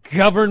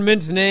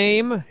government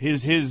name?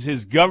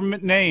 His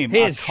government name.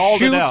 His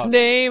shoot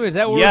name? Is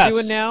that what we're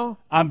doing now?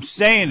 I'm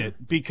saying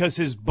it because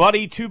his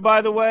buddy, too,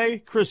 by the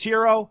way, Chris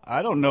Hero,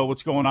 I don't know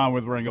what's going on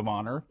with Ring of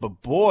Honor,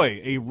 but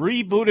boy, a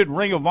rebooted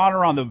Ring of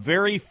Honor on the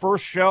very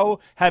first show,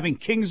 having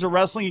Kings of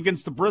Wrestling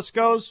against the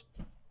Briscoes.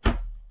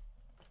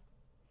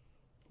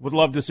 Would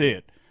love to see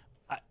it.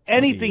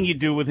 Anything you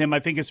do with him, I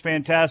think, is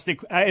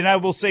fantastic. And I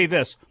will say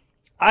this.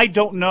 I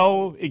don't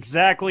know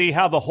exactly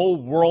how the whole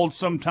world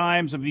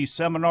sometimes of these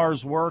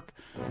seminars work,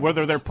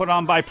 whether they're put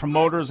on by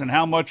promoters and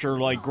how much are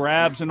like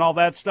grabs and all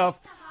that stuff.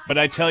 But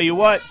I tell you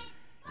what,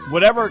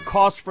 whatever it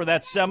costs for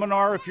that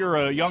seminar, if you're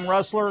a young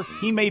wrestler,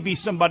 he may be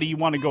somebody you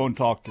want to go and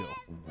talk to.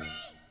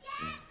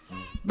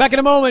 Back in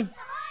a moment.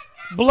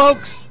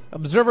 Blokes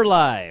Observer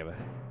Live.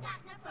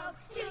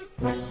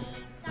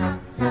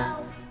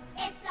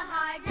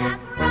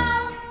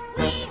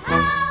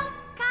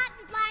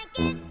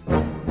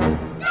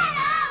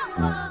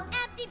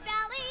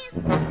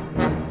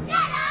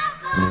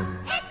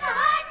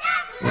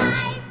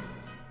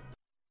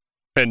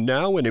 And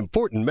now an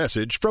important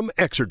message from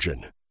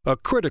Exergen. A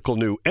critical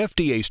new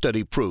FDA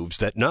study proves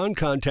that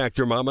non-contact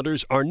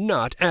thermometers are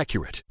not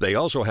accurate. They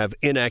also have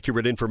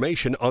inaccurate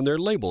information on their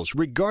labels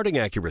regarding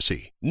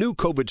accuracy. New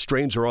COVID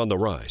strains are on the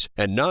rise,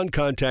 and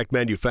non-contact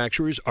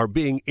manufacturers are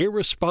being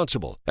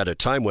irresponsible at a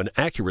time when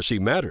accuracy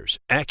matters.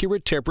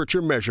 Accurate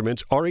temperature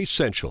measurements are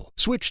essential.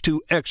 Switch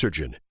to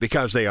Exergen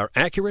because they are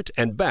accurate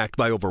and backed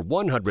by over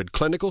 100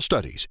 clinical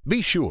studies.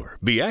 Be sure,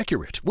 be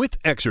accurate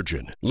with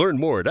Exergen. Learn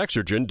more at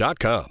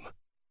Exergen.com.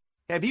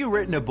 Have you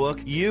written a book?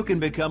 You can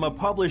become a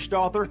published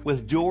author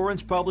with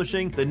Dorrance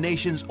Publishing, the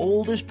nation's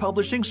oldest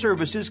publishing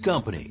services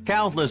company.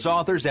 Countless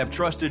authors have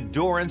trusted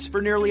Dorrance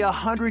for nearly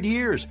 100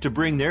 years to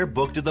bring their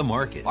book to the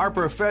market. Our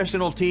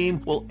professional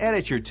team will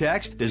edit your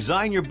text,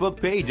 design your book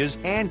pages,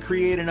 and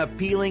create an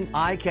appealing,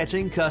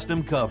 eye-catching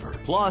custom cover.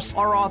 Plus,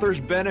 our authors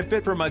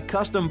benefit from a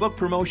custom book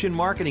promotion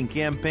marketing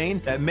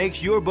campaign that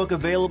makes your book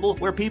available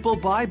where people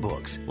buy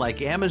books,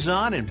 like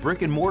Amazon and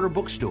brick-and-mortar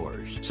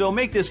bookstores. So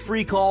make this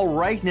free call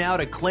right now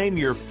to claim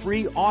your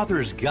free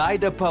author's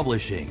guide to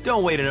publishing.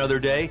 Don't wait another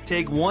day.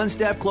 Take one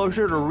step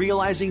closer to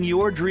realizing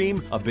your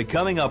dream of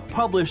becoming a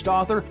published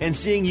author and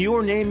seeing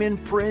your name in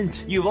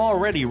print. You've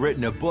already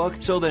written a book,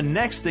 so the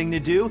next thing to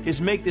do is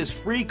make this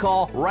free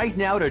call right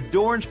now to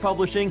Dorrance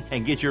Publishing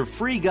and get your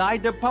free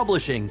guide to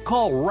publishing.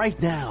 Call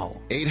right now.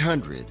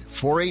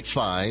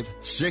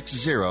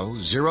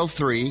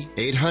 800-485-6003.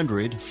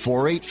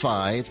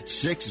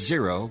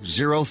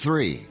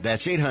 800-485-6003.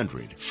 That's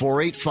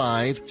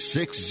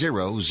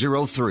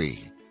 800-485-6003.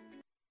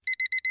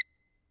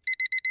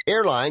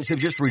 Airlines have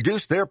just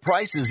reduced their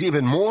prices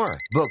even more.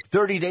 Book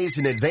 30 days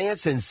in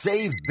advance and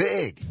save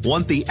big.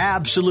 Want the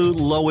absolute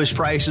lowest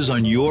prices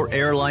on your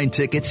airline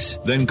tickets?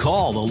 Then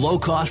call the Low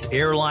Cost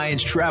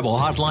Airlines Travel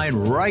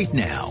Hotline right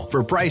now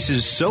for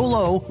prices so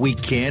low we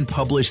can't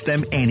publish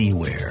them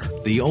anywhere.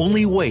 The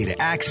only way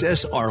to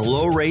access our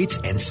low rates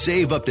and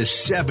save up to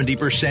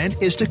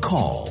 70% is to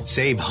call.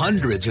 Save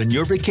hundreds on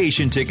your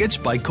vacation tickets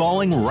by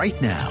calling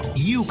right now.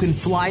 You can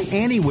fly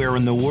anywhere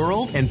in the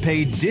world and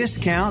pay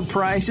discount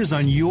prices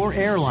on your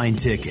airline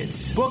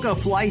tickets. Book a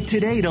flight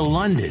today to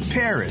London,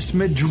 Paris,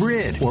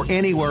 Madrid, or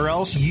anywhere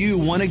else you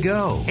want to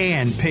go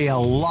and pay a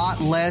lot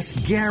less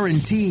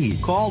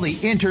guaranteed. Call the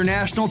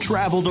International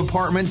Travel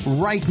Department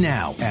right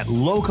now at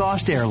Low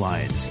Cost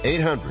Airlines.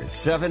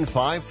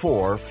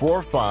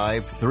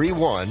 800-754-4531.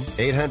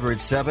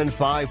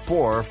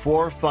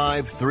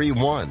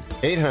 800-754-4531.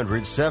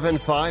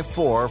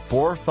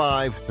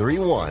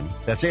 800-754-4531.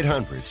 That's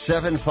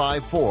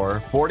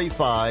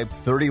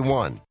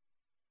 800-754-4531.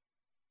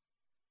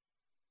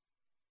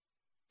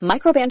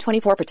 Microban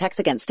 24 protects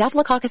against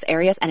Staphylococcus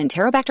aureus and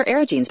Enterobacter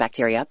aerogenes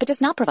bacteria, but does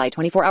not provide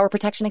 24-hour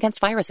protection against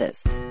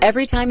viruses.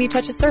 Every time you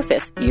touch a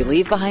surface, you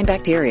leave behind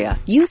bacteria.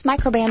 Use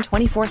Microban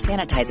 24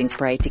 sanitizing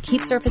spray to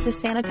keep surfaces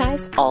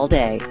sanitized all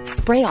day.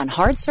 Spray on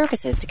hard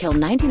surfaces to kill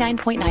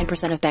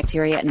 99.9% of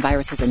bacteria and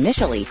viruses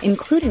initially,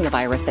 including the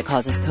virus that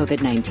causes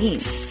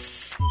COVID-19.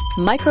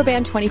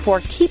 Microban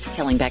 24 keeps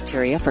killing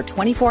bacteria for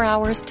 24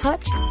 hours,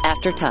 touch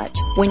after touch.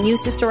 When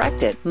used as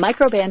directed,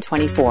 Microban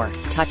 24,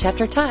 touch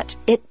after touch,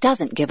 it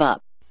doesn't give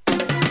up.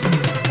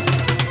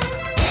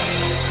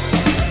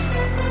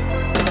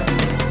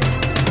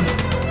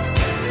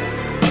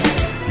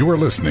 You are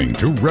listening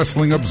to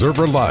Wrestling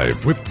Observer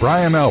Live with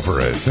Bryan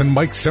Alvarez and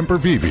Mike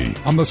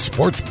Sempervive on the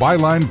Sports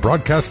Byline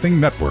Broadcasting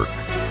Network.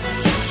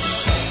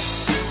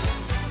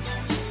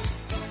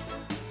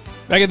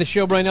 Back at the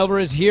show, Bryan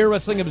Alvarez here,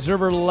 Wrestling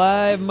Observer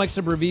Live. Mike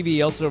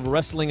Sempervive, also of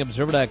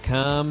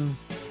WrestlingObserver.com.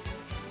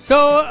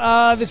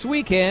 So, this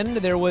weekend,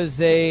 there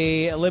was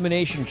a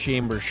Elimination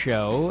Chamber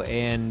show,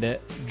 and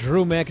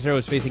Drew McIntyre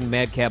was facing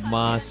Madcap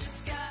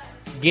Moss.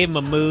 Gave him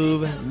a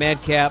move.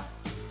 Madcap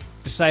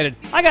decided,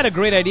 I got a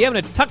great idea. I'm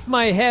going to tuck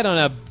my head on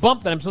a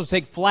bump that I'm supposed to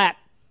take flat.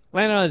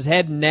 Landed on his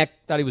head and neck.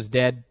 Thought he was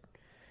dead.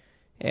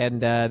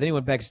 And then he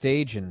went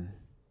backstage and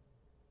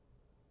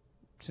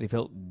said he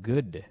felt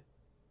good.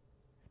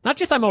 Not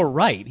just I'm all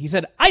right. He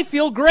said, I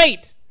feel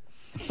great.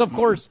 So, of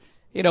course,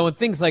 when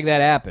things like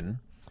that happen,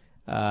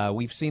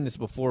 we've seen this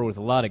before with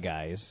a lot of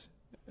guys.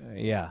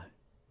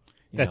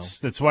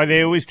 That's why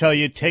they always tell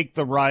you, take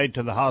the ride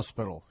to the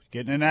hospital.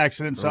 Get in an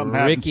accident, something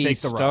happens,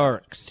 take the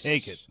Starks. ride.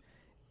 Take it.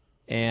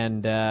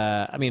 And,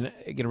 I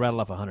can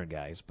rattle off 100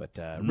 guys, but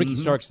Ricky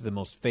Starks is the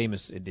most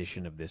famous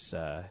edition of this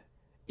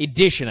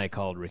edition I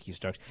called Ricky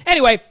Starks.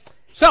 Anyway,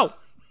 so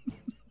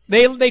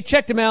they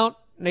checked him out.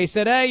 And they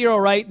said, hey, you're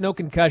all right, no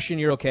concussion,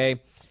 you're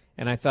okay.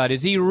 And I thought,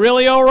 is he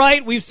really all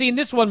right? We've seen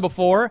this one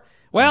before.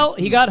 Well,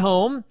 he got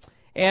home,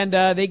 and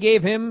they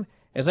gave him,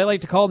 as I like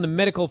to call in the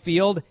medical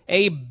field,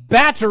 a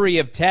battery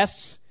of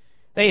tests.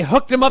 They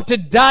hooked him up to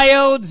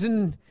diodes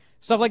and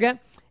stuff like that.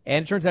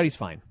 And it turns out he's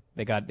fine.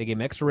 They gave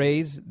him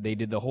x-rays. They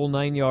did the whole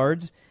 9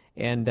 yards.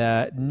 And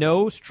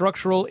no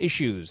structural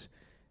issues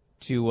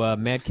to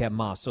Madcap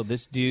Moss. So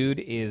this dude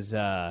is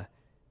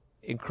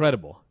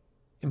incredible.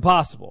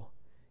 Impossible.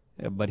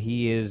 But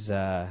he is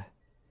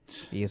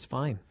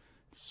fine.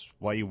 It's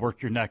why you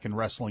work your neck in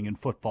wrestling and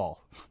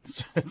football.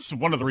 It's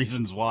one of the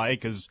reasons why,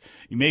 because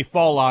you may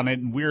fall on it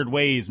in weird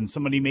ways, and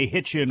somebody may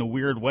hit you in a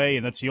weird way,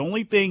 and that's the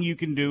only thing you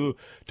can do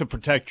to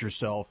protect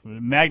yourself.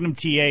 Magnum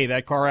TA,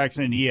 that car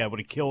accident he had, would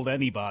have killed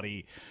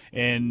anybody,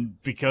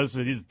 and because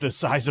the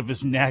size of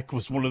his neck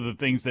was one of the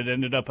things that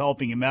ended up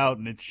helping him out,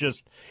 and it's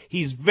just,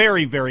 he's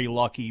very, very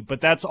lucky. But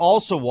that's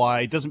also why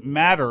it doesn't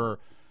matter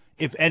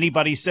if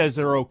anybody says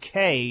they're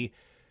okay.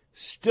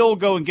 Still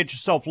go and get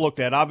yourself looked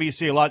at.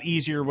 Obviously, a lot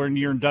easier when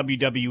you're in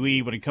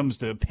WWE when it comes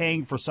to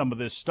paying for some of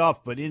this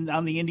stuff. But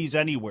on the indies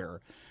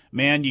anywhere,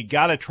 man, you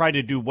got to try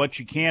to do what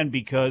you can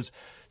because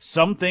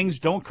some things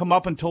don't come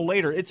up until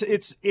later.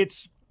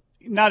 It's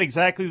not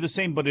exactly the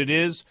same, but it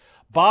is.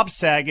 Bob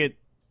Saget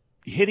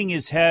hitting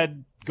his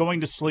head,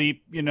 going to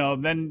sleep,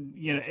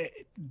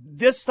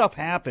 this stuff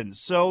happens.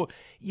 So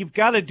you've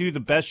got to do the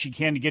best you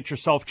can to get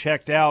yourself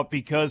checked out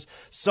because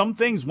some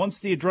things, once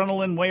the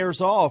adrenaline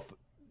wears off,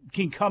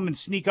 can come and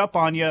sneak up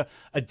on you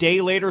a day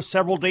later,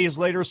 several days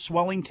later,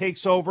 swelling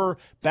takes over,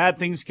 bad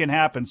things can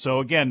happen. So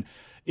again,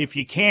 if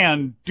you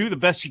can, do the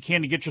best you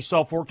can to get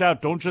yourself worked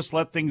out. Don't just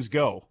let things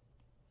go.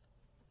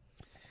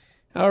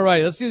 All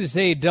right, let's do this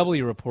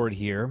AEW report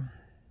here.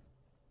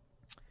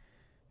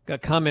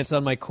 Got comments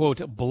on my,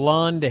 quote,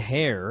 blonde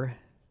hair.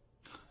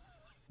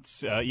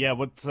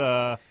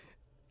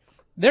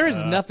 There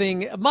is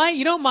nothing. My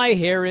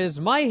hair is?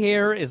 My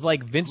hair is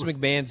like Vince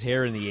McMahon's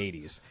hair in the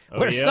 80s,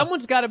 where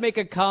someone's got to make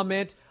a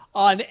comment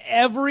on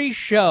every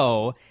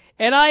show,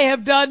 and I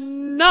have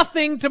done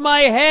nothing to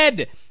my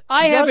head.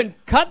 I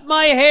haven't cut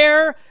my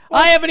hair.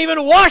 I haven't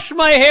even washed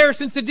my hair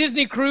since the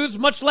Disney cruise,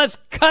 much less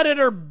cut it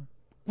or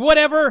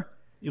whatever.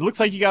 It looks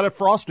like you got it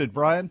frosted,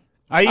 Brian.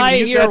 I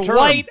hear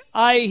white,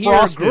 I hear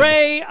frosted.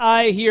 Gray,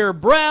 I hear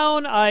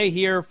brown, I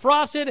hear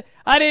frosted.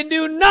 I didn't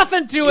do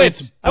nothing to it.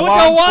 It's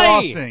blonde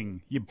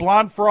frosting. You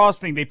blonde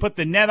frosting. They put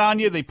the net on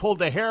you, they pulled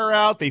the hair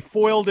out, they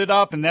foiled it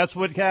up, and that's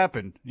what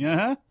happened.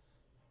 Uh-huh.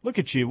 Look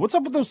at you. What's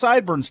up with those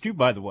sideburns, too,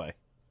 by the way?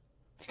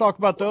 Let's talk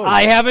about those.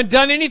 I haven't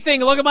done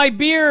anything. Look at my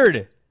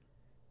beard.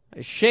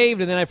 I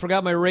shaved, and then I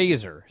forgot my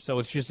razor. So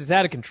it's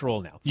out of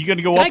control now. You going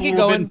to go up a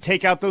little bit and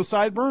take out those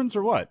sideburns,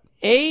 or what?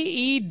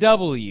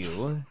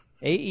 AEW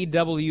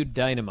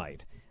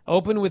Dynamite.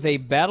 Open with a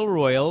battle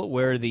royal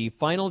where the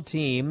final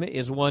team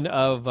is one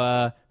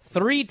of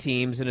 3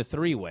 teams in a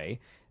 3-way.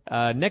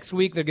 Next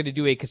week, they're going to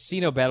do a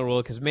casino battle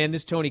royal because, man,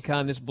 this Tony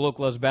Khan, this bloke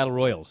loves battle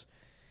royals.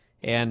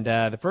 And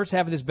the first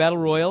half of this battle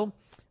royal,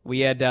 we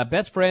had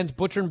Best Friends,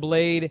 Butcher and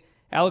Blade,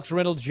 Alex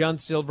Reynolds, John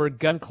Silver,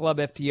 Gun Club,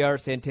 FTR,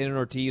 Santana and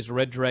Ortiz,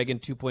 Red Dragon,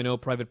 2.0,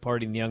 Private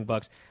Party, and the Young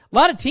Bucks. A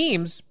lot of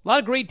teams, a lot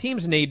of great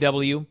teams in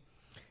AEW.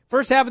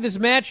 First half of this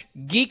match,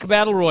 Geek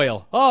Battle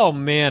Royal. Oh,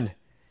 man.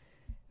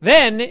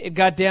 Then it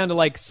got down to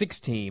like 6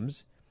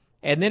 teams,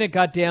 and then it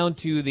got down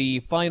to the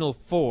final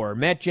 4,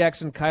 Matt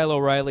Jackson, Kyle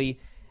O'Reilly,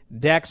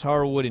 Dax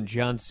Harwood, and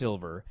John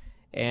Silver.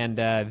 And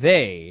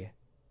they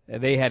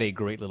had a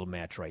great little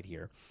match right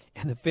here.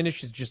 And the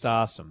finish is just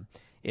awesome.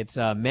 It's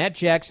Matt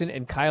Jackson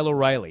and Kyle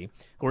O'Reilly,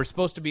 who are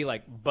supposed to be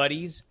like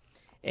buddies,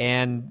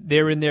 and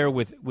they're in there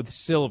with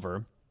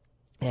Silver.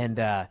 And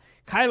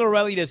Kyle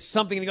O'Reilly does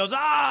something, and he goes,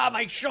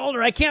 my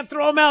shoulder, I can't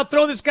throw him out,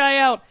 throw this guy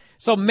out.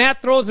 So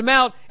Matt throws him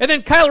out, and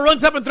then Kyle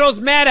runs up and throws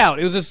Matt out.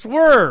 It was a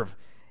swerve.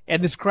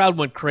 And this crowd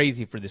went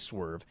crazy for this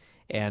swerve.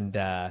 And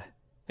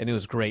it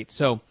was great.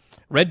 So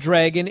Red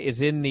Dragon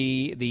is in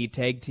the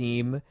tag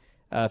team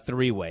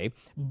 3-way.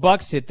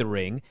 Bucks hit the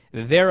ring.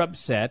 They're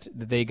upset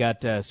that they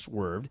got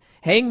swerved.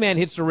 Hangman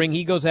hits the ring.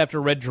 He goes after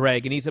Red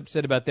Dragon. He's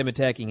upset about them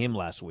attacking him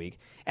last week.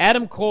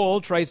 Adam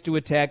Cole tries to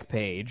attack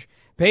Page.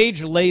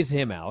 Page lays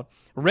him out.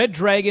 Red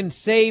Dragon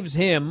saves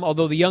him,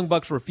 although the Young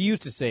Bucks refuse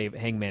to save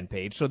Hangman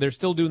Page. So they're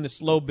still doing the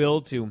slow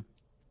build to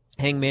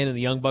Hangman and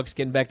the Young Bucks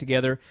getting back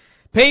together.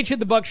 Page hit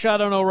the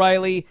buckshot on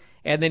O'Reilly,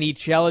 and then he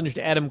challenged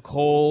Adam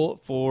Cole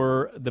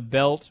for the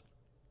belt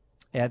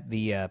at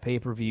the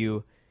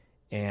pay-per-view,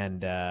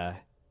 and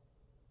that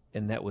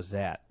was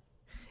that.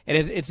 And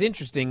it's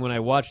interesting when I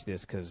watch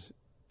this, because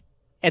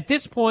at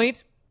this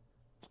point,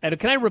 and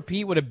can I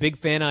repeat what a big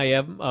fan I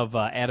am of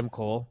Adam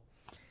Cole?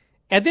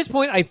 At this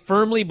point, I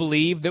firmly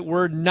believe that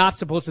we're not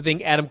supposed to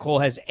think Adam Cole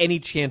has any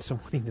chance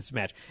of winning this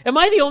match. Am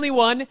I the only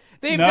one?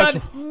 They've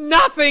done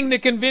nothing to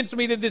convince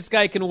me that this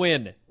guy can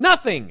win.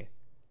 Nothing.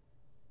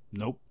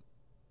 Nope.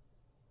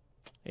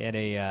 And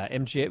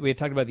we had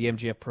talked about the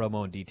MJF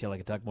promo in detail. I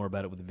could talk more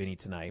about it with Vinny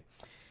tonight.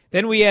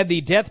 Then we had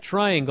the Death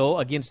Triangle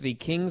against the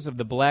Kings of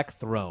the Black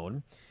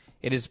Throne.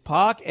 It is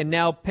Pac and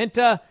now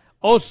Penta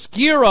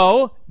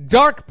Oscuro,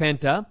 Dark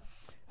Penta,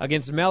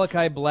 against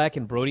Malachi Black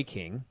and Brody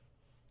King.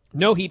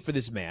 No heat for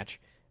this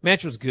match.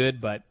 Match was good,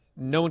 but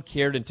no one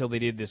cared until they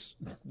did this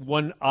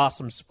one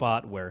awesome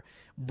spot where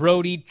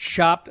Brody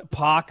chopped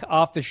Pac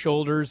off the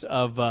shoulders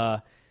of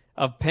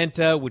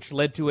Penta, which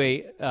led to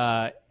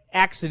a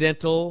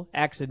accidental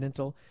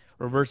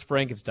reverse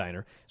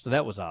Frankensteiner. So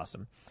that was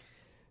awesome.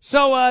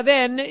 So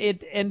then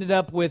it ended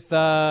up with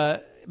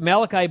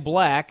Malachi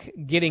Black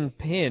getting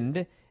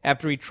pinned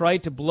after he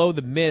tried to blow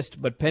the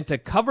mist, but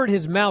Penta covered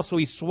his mouth, so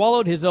he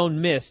swallowed his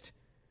own mist.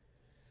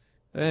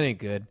 That ain't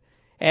good.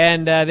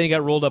 And then he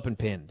got rolled up and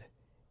pinned.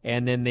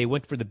 And then they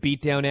went for the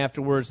beatdown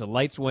afterwards. The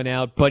lights went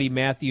out. Buddy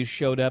Matthews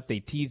showed up.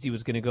 They teased he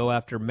was going to go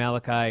after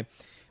Malachi.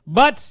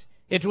 But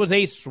it was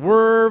a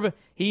swerve.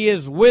 He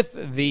is with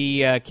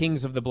the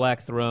Kings of the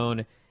Black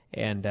Throne.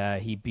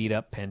 And he beat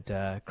up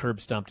Penta,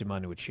 curb stomped him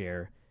onto a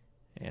chair.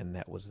 And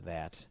that was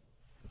that.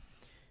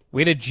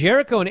 We had a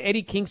Jericho and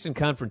Eddie Kingston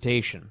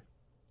confrontation,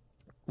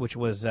 which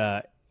was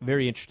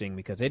very interesting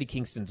because Eddie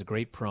Kingston's a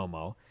great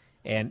promo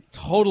and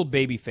total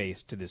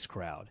babyface to this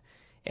crowd.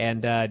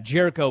 And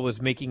Jericho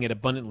was making it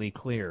abundantly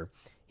clear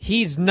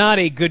he's not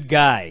a good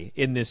guy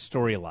in this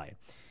storyline.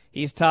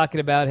 He's talking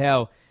about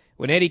how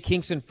when Eddie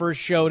Kingston first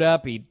showed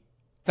up, he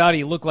thought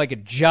he looked like a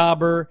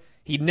jobber.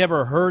 He'd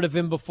never heard of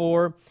him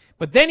before.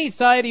 But then he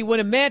decided he won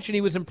a match and he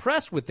was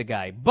impressed with the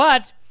guy.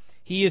 But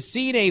he has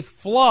seen a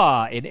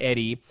flaw in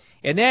Eddie,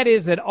 and that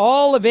is that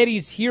all of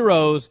Eddie's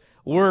heroes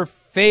were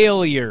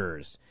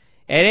failures.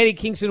 And Eddie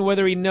Kingston,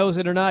 whether he knows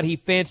it or not, he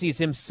fancies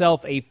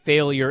himself a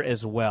failure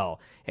as well.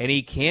 And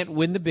he can't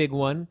win the big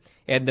one.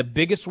 And the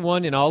biggest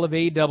one in all of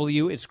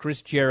AEW is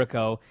Chris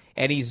Jericho,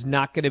 and he's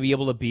not going to be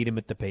able to beat him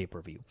at the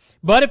pay-per-view.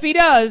 But if he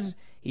does,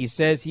 he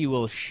says he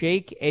will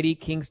shake Eddie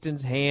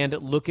Kingston's hand,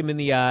 look him in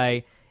the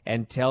eye,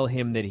 and tell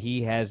him that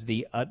he has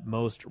the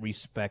utmost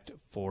respect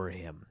for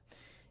him.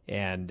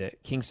 And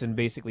Kingston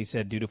basically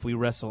said, dude, if we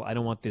wrestle, I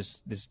don't want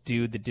this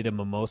dude that did a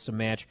mimosa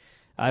match.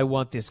 I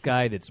want this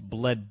guy that's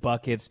bled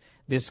buckets,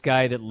 this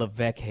guy that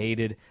Levesque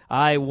hated.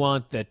 I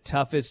want the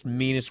toughest,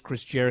 meanest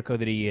Chris Jericho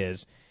that he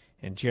is.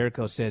 And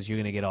Jericho says, you're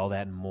going to get all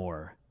that and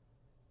more.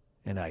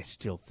 And I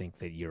still think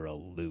that you're a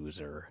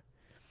loser.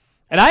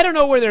 And I don't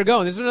know where they're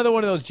going. This is another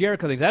one of those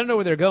Jericho things. I don't know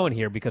where they're going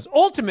here because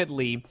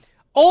ultimately,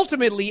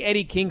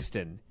 Eddie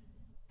Kingston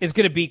is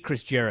going to beat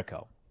Chris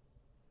Jericho.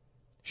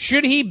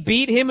 Should he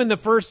beat him in the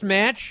first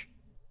match?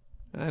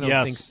 I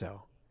don't think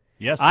so.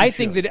 Yes, I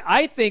think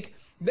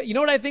you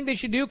know what I think they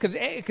should do?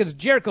 Because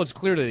Jericho's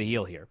clearly the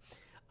heel here.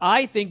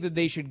 I think that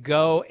they should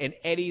go, and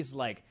Eddie's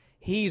like,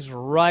 he's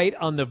right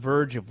on the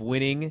verge of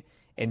winning,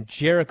 and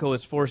Jericho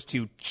is forced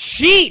to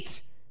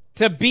cheat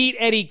to beat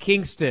Eddie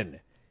Kingston.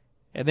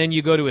 And then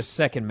you go to a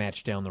second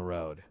match down the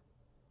road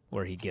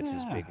where he gets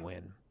his big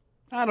win.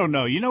 I don't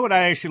know. You know what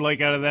I actually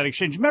like out of that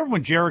exchange? Remember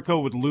when Jericho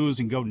would lose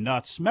and go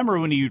nuts? Remember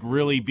when he would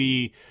really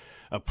be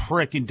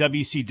prick in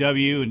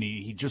WCW and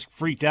he just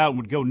freaked out and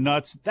would go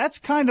nuts. That's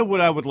kind of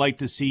what I would like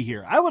to see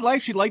here. I would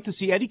actually like to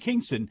see Eddie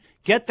Kingston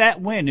get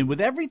that win. And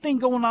with everything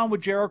going on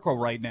with Jericho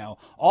right now,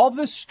 all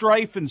this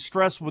strife and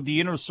stress with the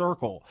Inner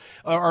Circle,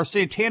 are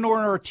Santana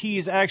and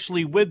Ortiz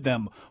actually with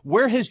them?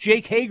 Where has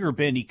Jake Hager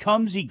been? He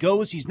comes, he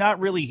goes, he's not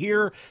really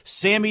here.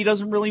 Sammy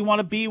doesn't really want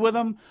to be with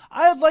him.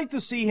 I'd like to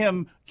see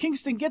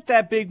Kingston get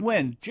that big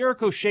win.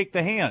 Jericho shake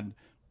the hand.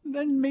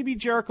 Then maybe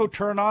Jericho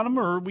turn on him,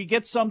 or we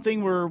get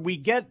something where we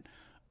get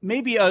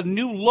maybe a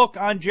new look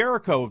on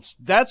Jericho.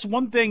 That's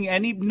one thing,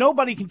 and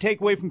nobody can take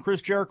away from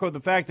Chris Jericho the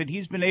fact that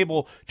he's been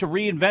able to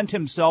reinvent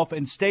himself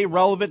and stay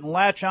relevant and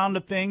latch on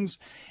to things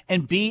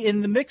and be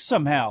in the mix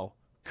somehow.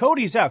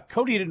 Cody's out.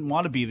 Cody didn't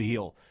want to be the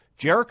heel.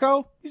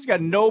 Jericho, he's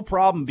got no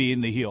problem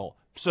being the heel.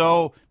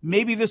 So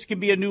maybe this can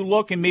be a new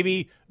look and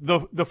maybe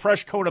the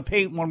fresh coat of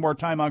paint one more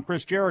time on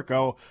Chris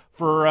Jericho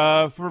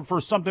for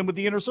something with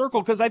the Inner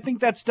Circle, because I think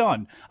that's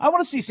done. I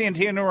want to see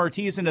Santana and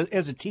Ortiz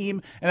as a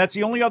team, and that's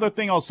the only other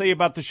thing I'll say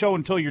about the show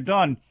until you're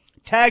done.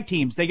 Tag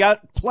teams, they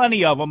got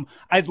plenty of them.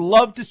 I'd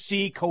love to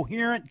see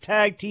coherent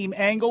tag team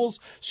angles,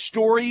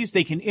 stories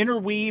they can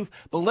interweave,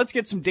 but let's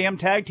get some damn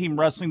tag team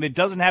wrestling that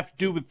doesn't have to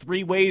do with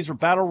three-ways or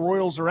battle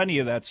royals or any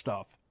of that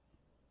stuff.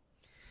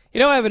 You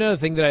know, I have another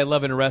thing that I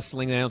love in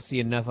wrestling that I don't see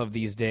enough of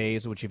these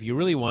days, which if you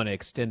really want to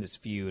extend this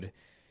feud,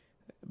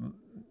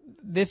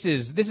 this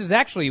is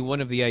actually one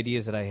of the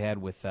ideas that I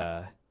had with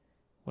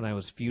when I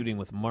was feuding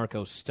with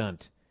Marco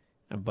Stunt,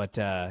 but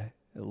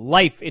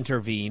life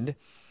intervened.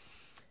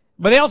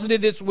 But they also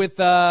did this with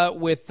I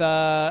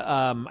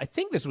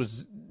think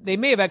they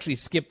may have actually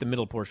skipped the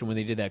middle portion when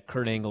they did that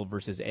Kurt Angle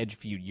versus Edge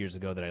feud years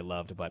ago that I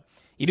loved. But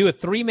you do a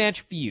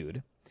 3-match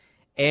feud,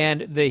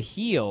 and the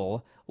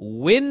heel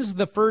wins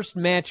the first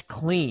match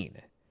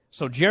clean.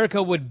 So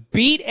Jericho would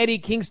beat Eddie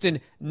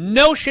Kingston,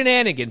 no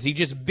shenanigans. He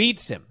just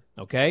beats him,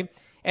 okay?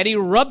 And he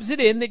rubs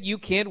it in that you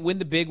can't win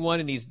the big one,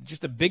 and he's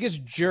just the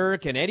biggest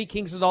jerk, and Eddie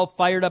Kingston's all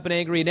fired up and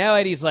angry. Now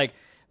Eddie's like,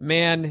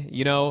 man,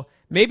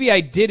 maybe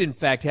I did in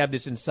fact have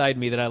this inside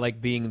me that I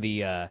like being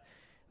the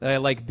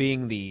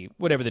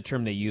whatever the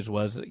term they used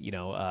was,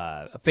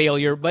 a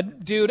failure.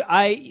 But dude,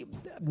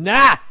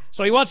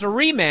 So he wants a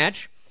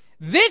rematch.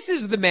 This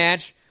is the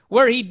match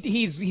where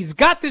he's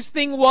got this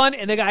thing won,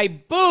 and the guy,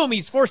 boom,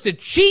 he's forced to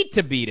cheat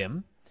to beat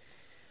him.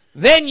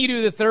 Then you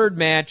do the third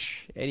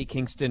match. Eddie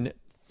Kingston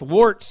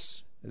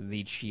thwarts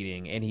the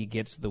cheating, and he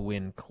gets the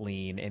win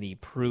clean, and he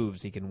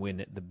proves he can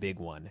win the big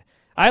one.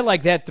 I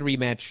like that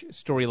 3-match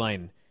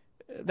storyline.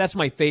 That's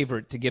my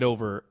favorite to get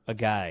over a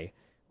guy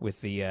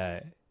with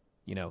the,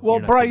 Well,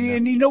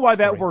 Brian, you know why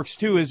that works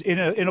too is in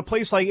a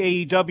place like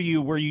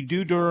AEW where you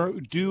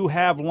do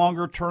have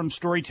longer term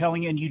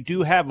storytelling and you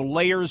do have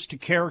layers to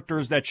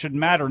characters that should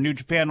matter, New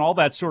Japan, all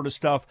that sort of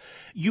stuff.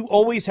 You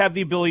always have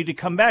the ability to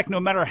come back, no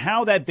matter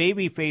how that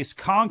babyface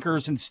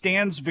conquers and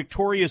stands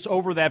victorious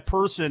over that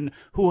person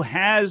who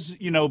has,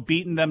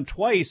 beaten them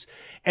twice.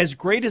 As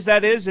great as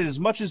that is, and as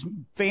much as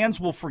fans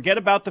will forget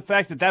about the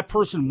fact that that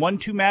person won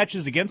 2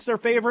 matches against their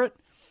favorite.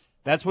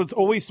 That's what's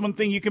always one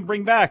thing you can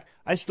bring back.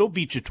 I still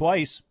beat you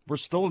twice. We're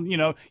still,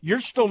 you're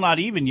still not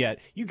even yet.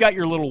 You got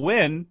your little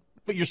win,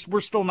 but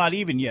we're still not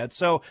even yet.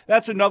 So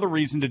that's another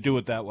reason to do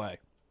it that way.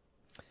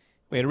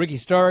 We had Ricky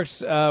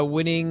Starks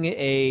winning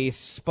a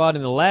spot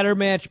in the ladder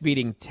match,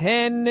 beating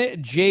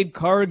 10. Jade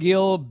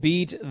Cargill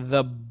beat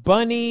the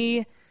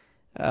Bunny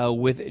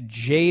with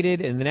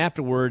Jaded. And then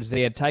afterwards,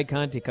 they had Ty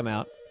Conti come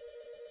out.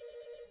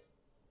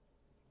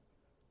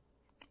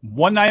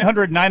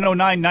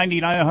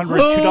 1-900-909-9900.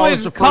 Who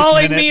is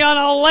calling me on a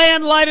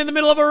landline in the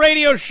middle of a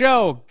radio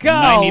show?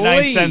 Golly.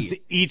 99 cents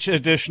each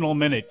additional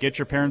minute. Get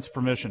your parents'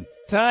 permission.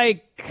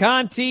 Ty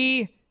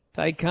Conti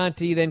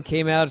then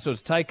came out, so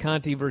it's Ty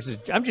Conti versus...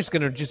 I'm just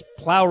going to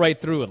plow right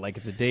through it like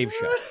it's a Dave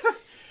show.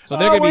 So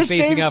they're going to be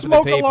facing Dave's off in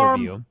the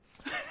pay-per-view.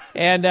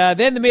 And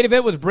then the main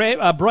event was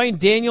Bryan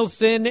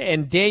Danielson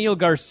and Daniel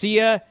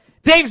Garcia.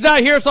 Dave's not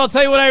here, so I'll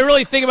tell you what I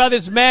really think about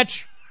this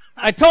match.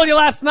 I told you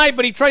last night,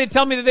 but he tried to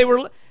tell me that they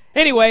were...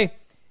 Anyway,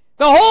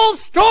 the whole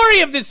story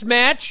of this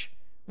match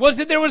was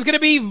that there was going to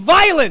be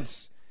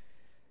violence.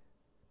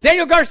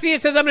 Daniel Garcia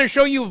says, I'm going to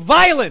show you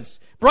violence.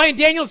 Bryan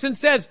Danielson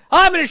says,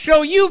 I'm going to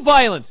show you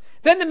violence.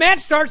 Then the match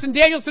starts and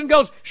Danielson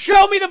goes,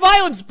 show me the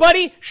violence,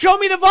 buddy. Show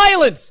me the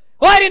violence.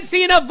 Well, I didn't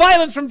see enough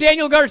violence from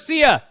Daniel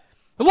Garcia.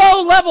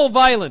 Low-level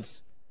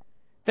violence.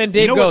 Then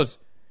Dave goes,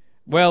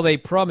 well, they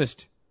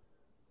promised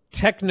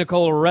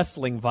technical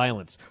wrestling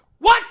violence.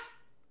 What?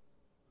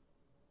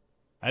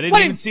 I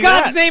didn't even see that. What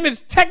in God's name is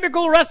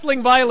technical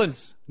wrestling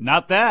violence?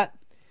 Not that.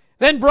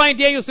 Then Bryan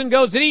Danielson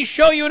goes, did he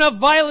show you enough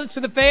violence to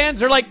the fans?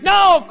 They're like,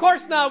 no, of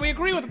course not. We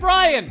agree with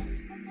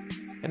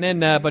Bryan. And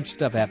then a bunch of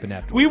stuff happened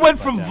afterwards. We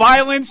went from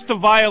violence to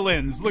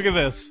violins. Look at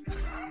this.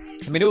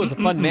 I mean, it was a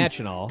fun match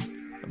and all.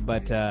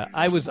 But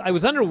I was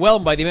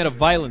underwhelmed by the amount of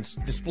violence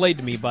displayed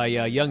to me by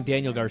young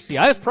Daniel Garcia.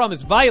 I was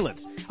promised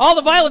violence. All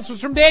the violence was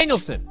from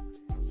Danielson.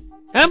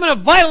 And I'm going to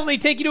violently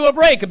take you to a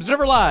break.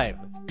 Observer Live.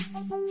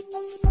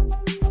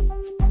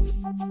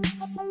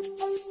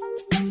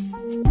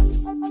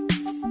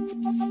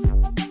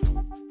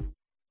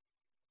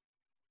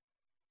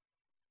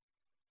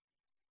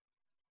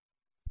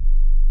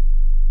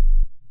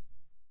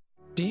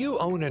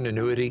 own an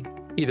annuity,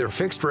 either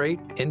fixed rate,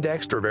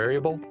 indexed, or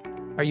variable?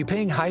 Are you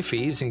paying high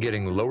fees and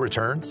getting low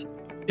returns?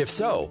 If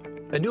so,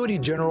 Annuity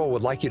General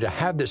would like you to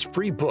have this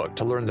free book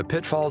to learn the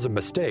pitfalls and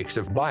mistakes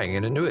of buying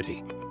an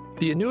annuity.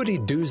 The Annuity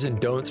Do's and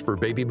Don'ts for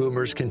Baby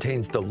Boomers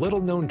contains the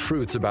little-known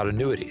truths about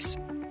annuities,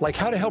 like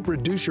how to help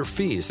reduce your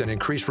fees and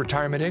increase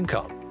retirement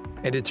income.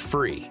 And it's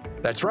free.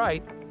 That's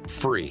right,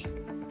 free.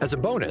 As a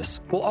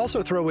bonus, we'll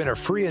also throw in a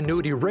free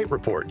annuity rate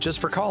report just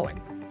for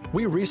calling.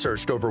 We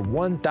researched over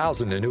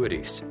 1,000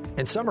 annuities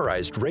and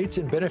summarized rates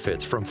and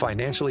benefits from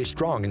financially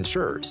strong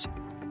insurers.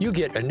 You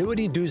get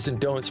Annuity Do's and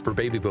Don'ts for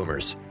Baby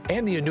Boomers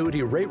and the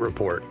Annuity Rate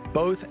Report,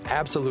 both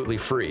absolutely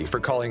free for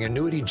calling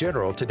Annuity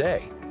General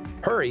today.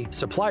 Hurry,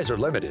 supplies are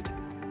limited.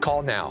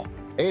 Call now.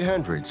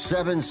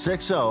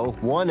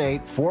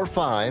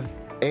 800-760-1845.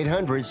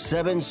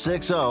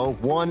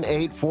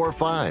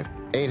 800-760-1845.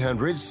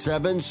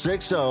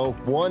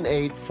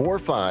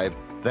 800-760-1845.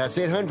 That's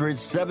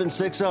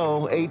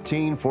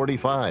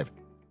 800-760-1845.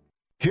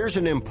 Here's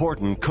an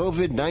important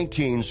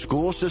COVID-19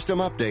 school system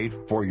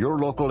update for your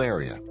local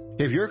area.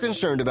 If you're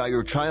concerned about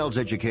your child's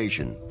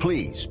education,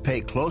 please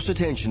pay close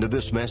attention to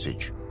this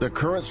message. The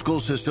current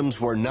school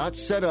systems were not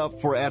set up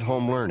for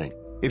at-home learning.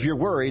 If you're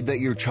worried that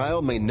your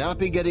child may not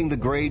be getting the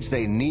grades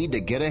they need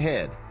to get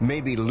ahead, may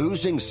be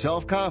losing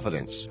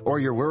self-confidence, or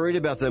you're worried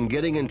about them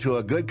getting into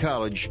a good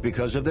college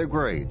because of their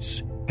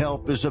grades,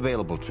 help is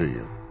available to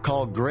you.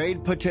 Call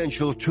Grade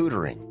Potential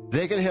Tutoring.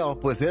 They can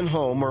help with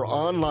in-home or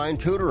online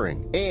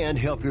tutoring and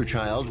help your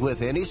child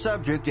with any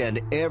subject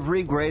and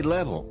every grade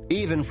level,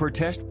 even for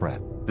test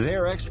prep.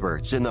 They're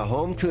experts in the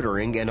home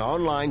tutoring and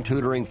online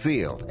tutoring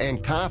field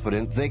and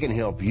confident they can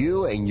help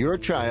you and your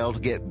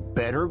child get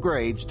better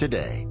grades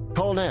today.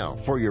 Call now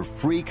for your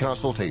free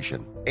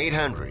consultation.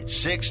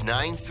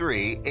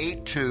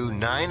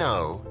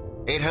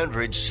 800-693-8290.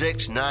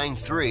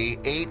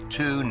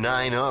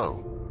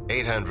 800-693-8290.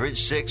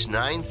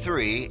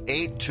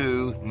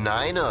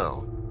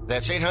 800-693-8290.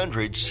 That's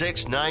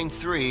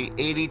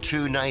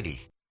 800-693-8290.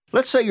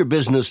 Let's say your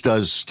business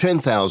does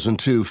 $10,000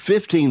 to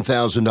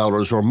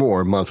 $15,000 or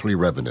more monthly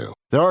revenue.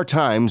 There are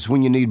times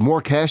when you need more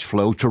cash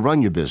flow to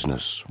run your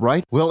business,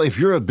 right? Well, if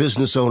you're a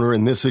business owner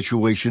in this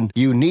situation,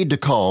 you need to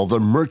call the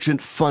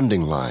Merchant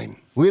Funding Line.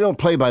 We don't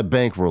play by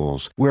bank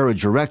rules. We're a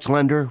direct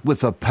lender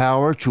with the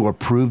power to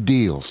approve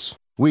deals.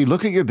 We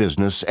look at your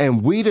business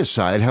and we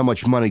decide how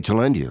much money to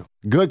lend you.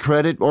 Good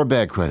credit or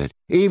bad credit,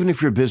 even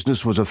if your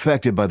business was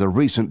affected by the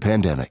recent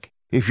pandemic.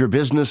 If your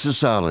business is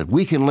solid,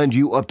 we can lend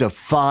you up to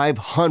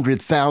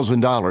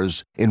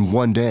 $500,000 in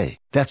one day.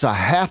 That's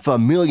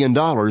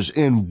 $500,000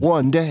 in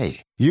one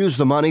day. Use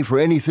the money for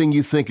anything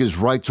you think is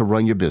right to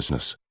run your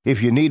business.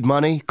 If you need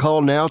money,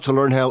 call now to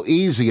learn how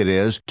easy it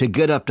is to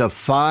get up to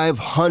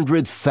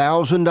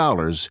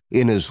 $500,000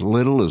 in as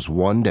little as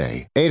one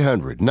day.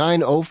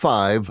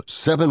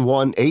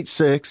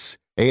 800-905-7186.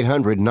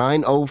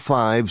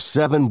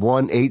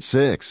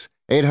 800-905-7186.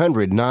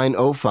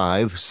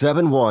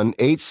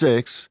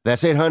 800-905-7186.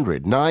 That's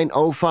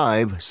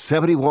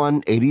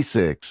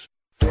 800-905-7186.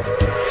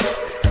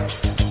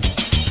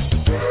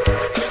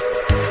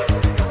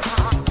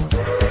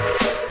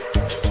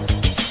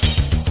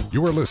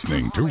 You are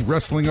listening to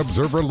Wrestling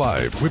Observer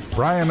Live with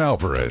Bryan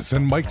Alvarez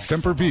and Mike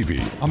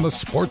Sempervive on the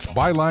Sports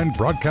Byline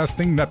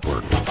Broadcasting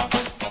Network.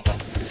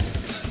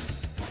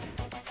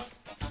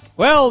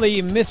 Well,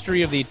 the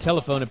mystery of the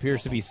telephone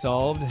appears to be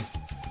solved.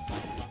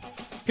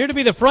 Appear to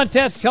be the front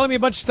desk telling me a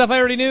bunch of stuff I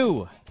already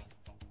knew.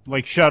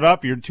 Like, shut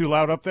up, you're too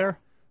loud up there?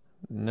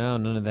 No,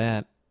 none of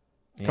that.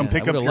 Come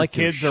pick up your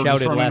kids or just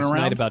shouted running last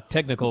around? night about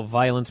technical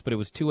violence, but it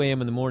was 2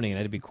 a.m. in the morning and I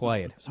had to be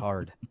quiet. It was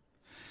hard.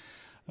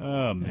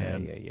 Oh,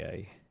 man.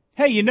 Ay.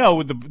 Hey, you know,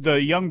 with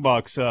the Young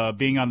Bucks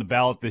being on the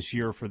ballot this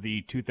year for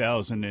the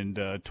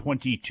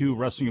 2022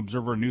 Wrestling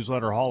Observer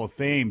Newsletter Hall of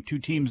Fame, two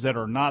teams that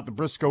are not the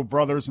Briscoe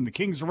brothers and the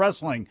Kings of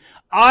Wrestling,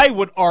 I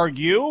would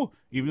argue,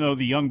 even though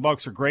the Young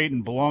Bucks are great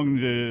and belong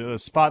to a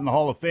spot in the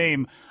Hall of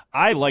Fame,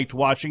 I liked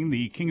watching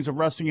the Kings of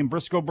Wrestling and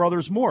Briscoe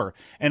brothers more.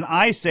 And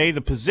I say the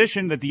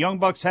position that the Young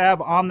Bucks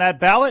have on that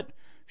ballot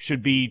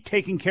should be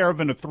taken care of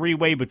in a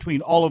three-way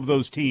between all of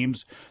those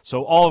teams,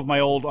 so all of my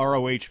old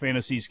ROH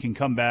fantasies can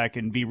come back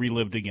and be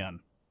relived again.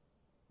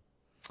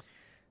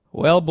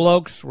 Well,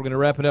 blokes, we're going to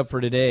wrap it up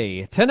for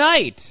today.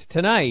 Tonight,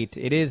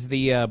 it is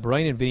the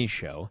Bryan and Vinny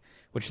Show,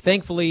 which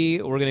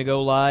thankfully we're going to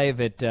go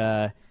live at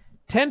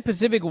 10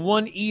 Pacific,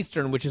 1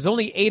 Eastern, which is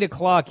only 8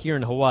 o'clock here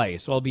in Hawaii,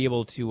 so I'll be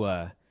able to,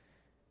 I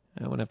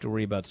won't have to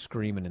worry about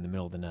screaming in the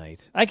middle of the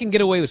night. I can get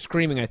away with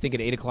screaming, I think,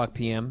 at 8 o'clock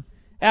p.m.,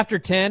 After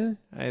 10,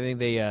 I think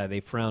they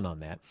frown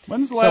on that.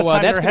 When's the last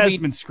time there has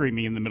been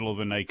screaming in the middle of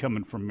the night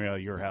coming from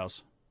your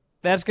house?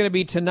 That's going to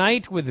be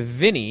tonight with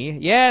Vinny.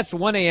 Yes,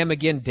 1 a.m.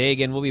 again, day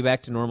again. We'll be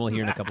back to normal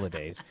here in a couple of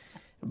days.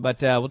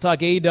 But we'll talk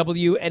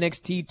AEW,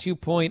 NXT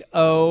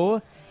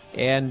 2.0,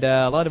 and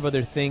a lot of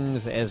other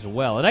things as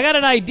well. And I got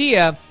an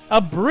idea,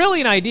 a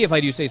brilliant idea, if I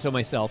do say so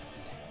myself,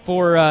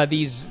 for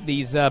these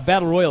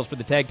battle royals for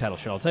the tag title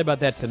show. I'll tell you about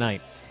that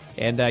tonight.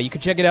 And you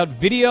can check it out,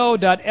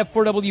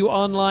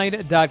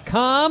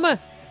 video.f4wonline.com.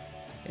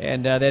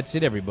 And that's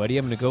it, everybody.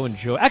 I'm going to go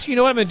enjoy. Actually, you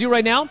know what I'm going to do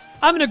right now?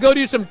 I'm going to go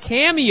do some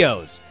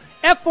cameos.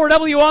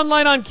 F4W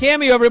Online on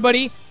Cameo,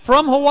 everybody.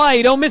 From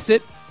Hawaii. Don't miss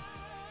it.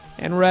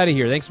 And we're out of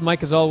here. Thanks,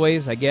 Mike, as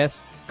always, I guess.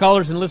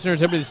 Callers and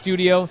listeners over to the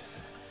studio.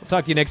 We'll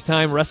talk to you next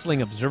time.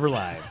 Wrestling Observer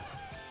Live.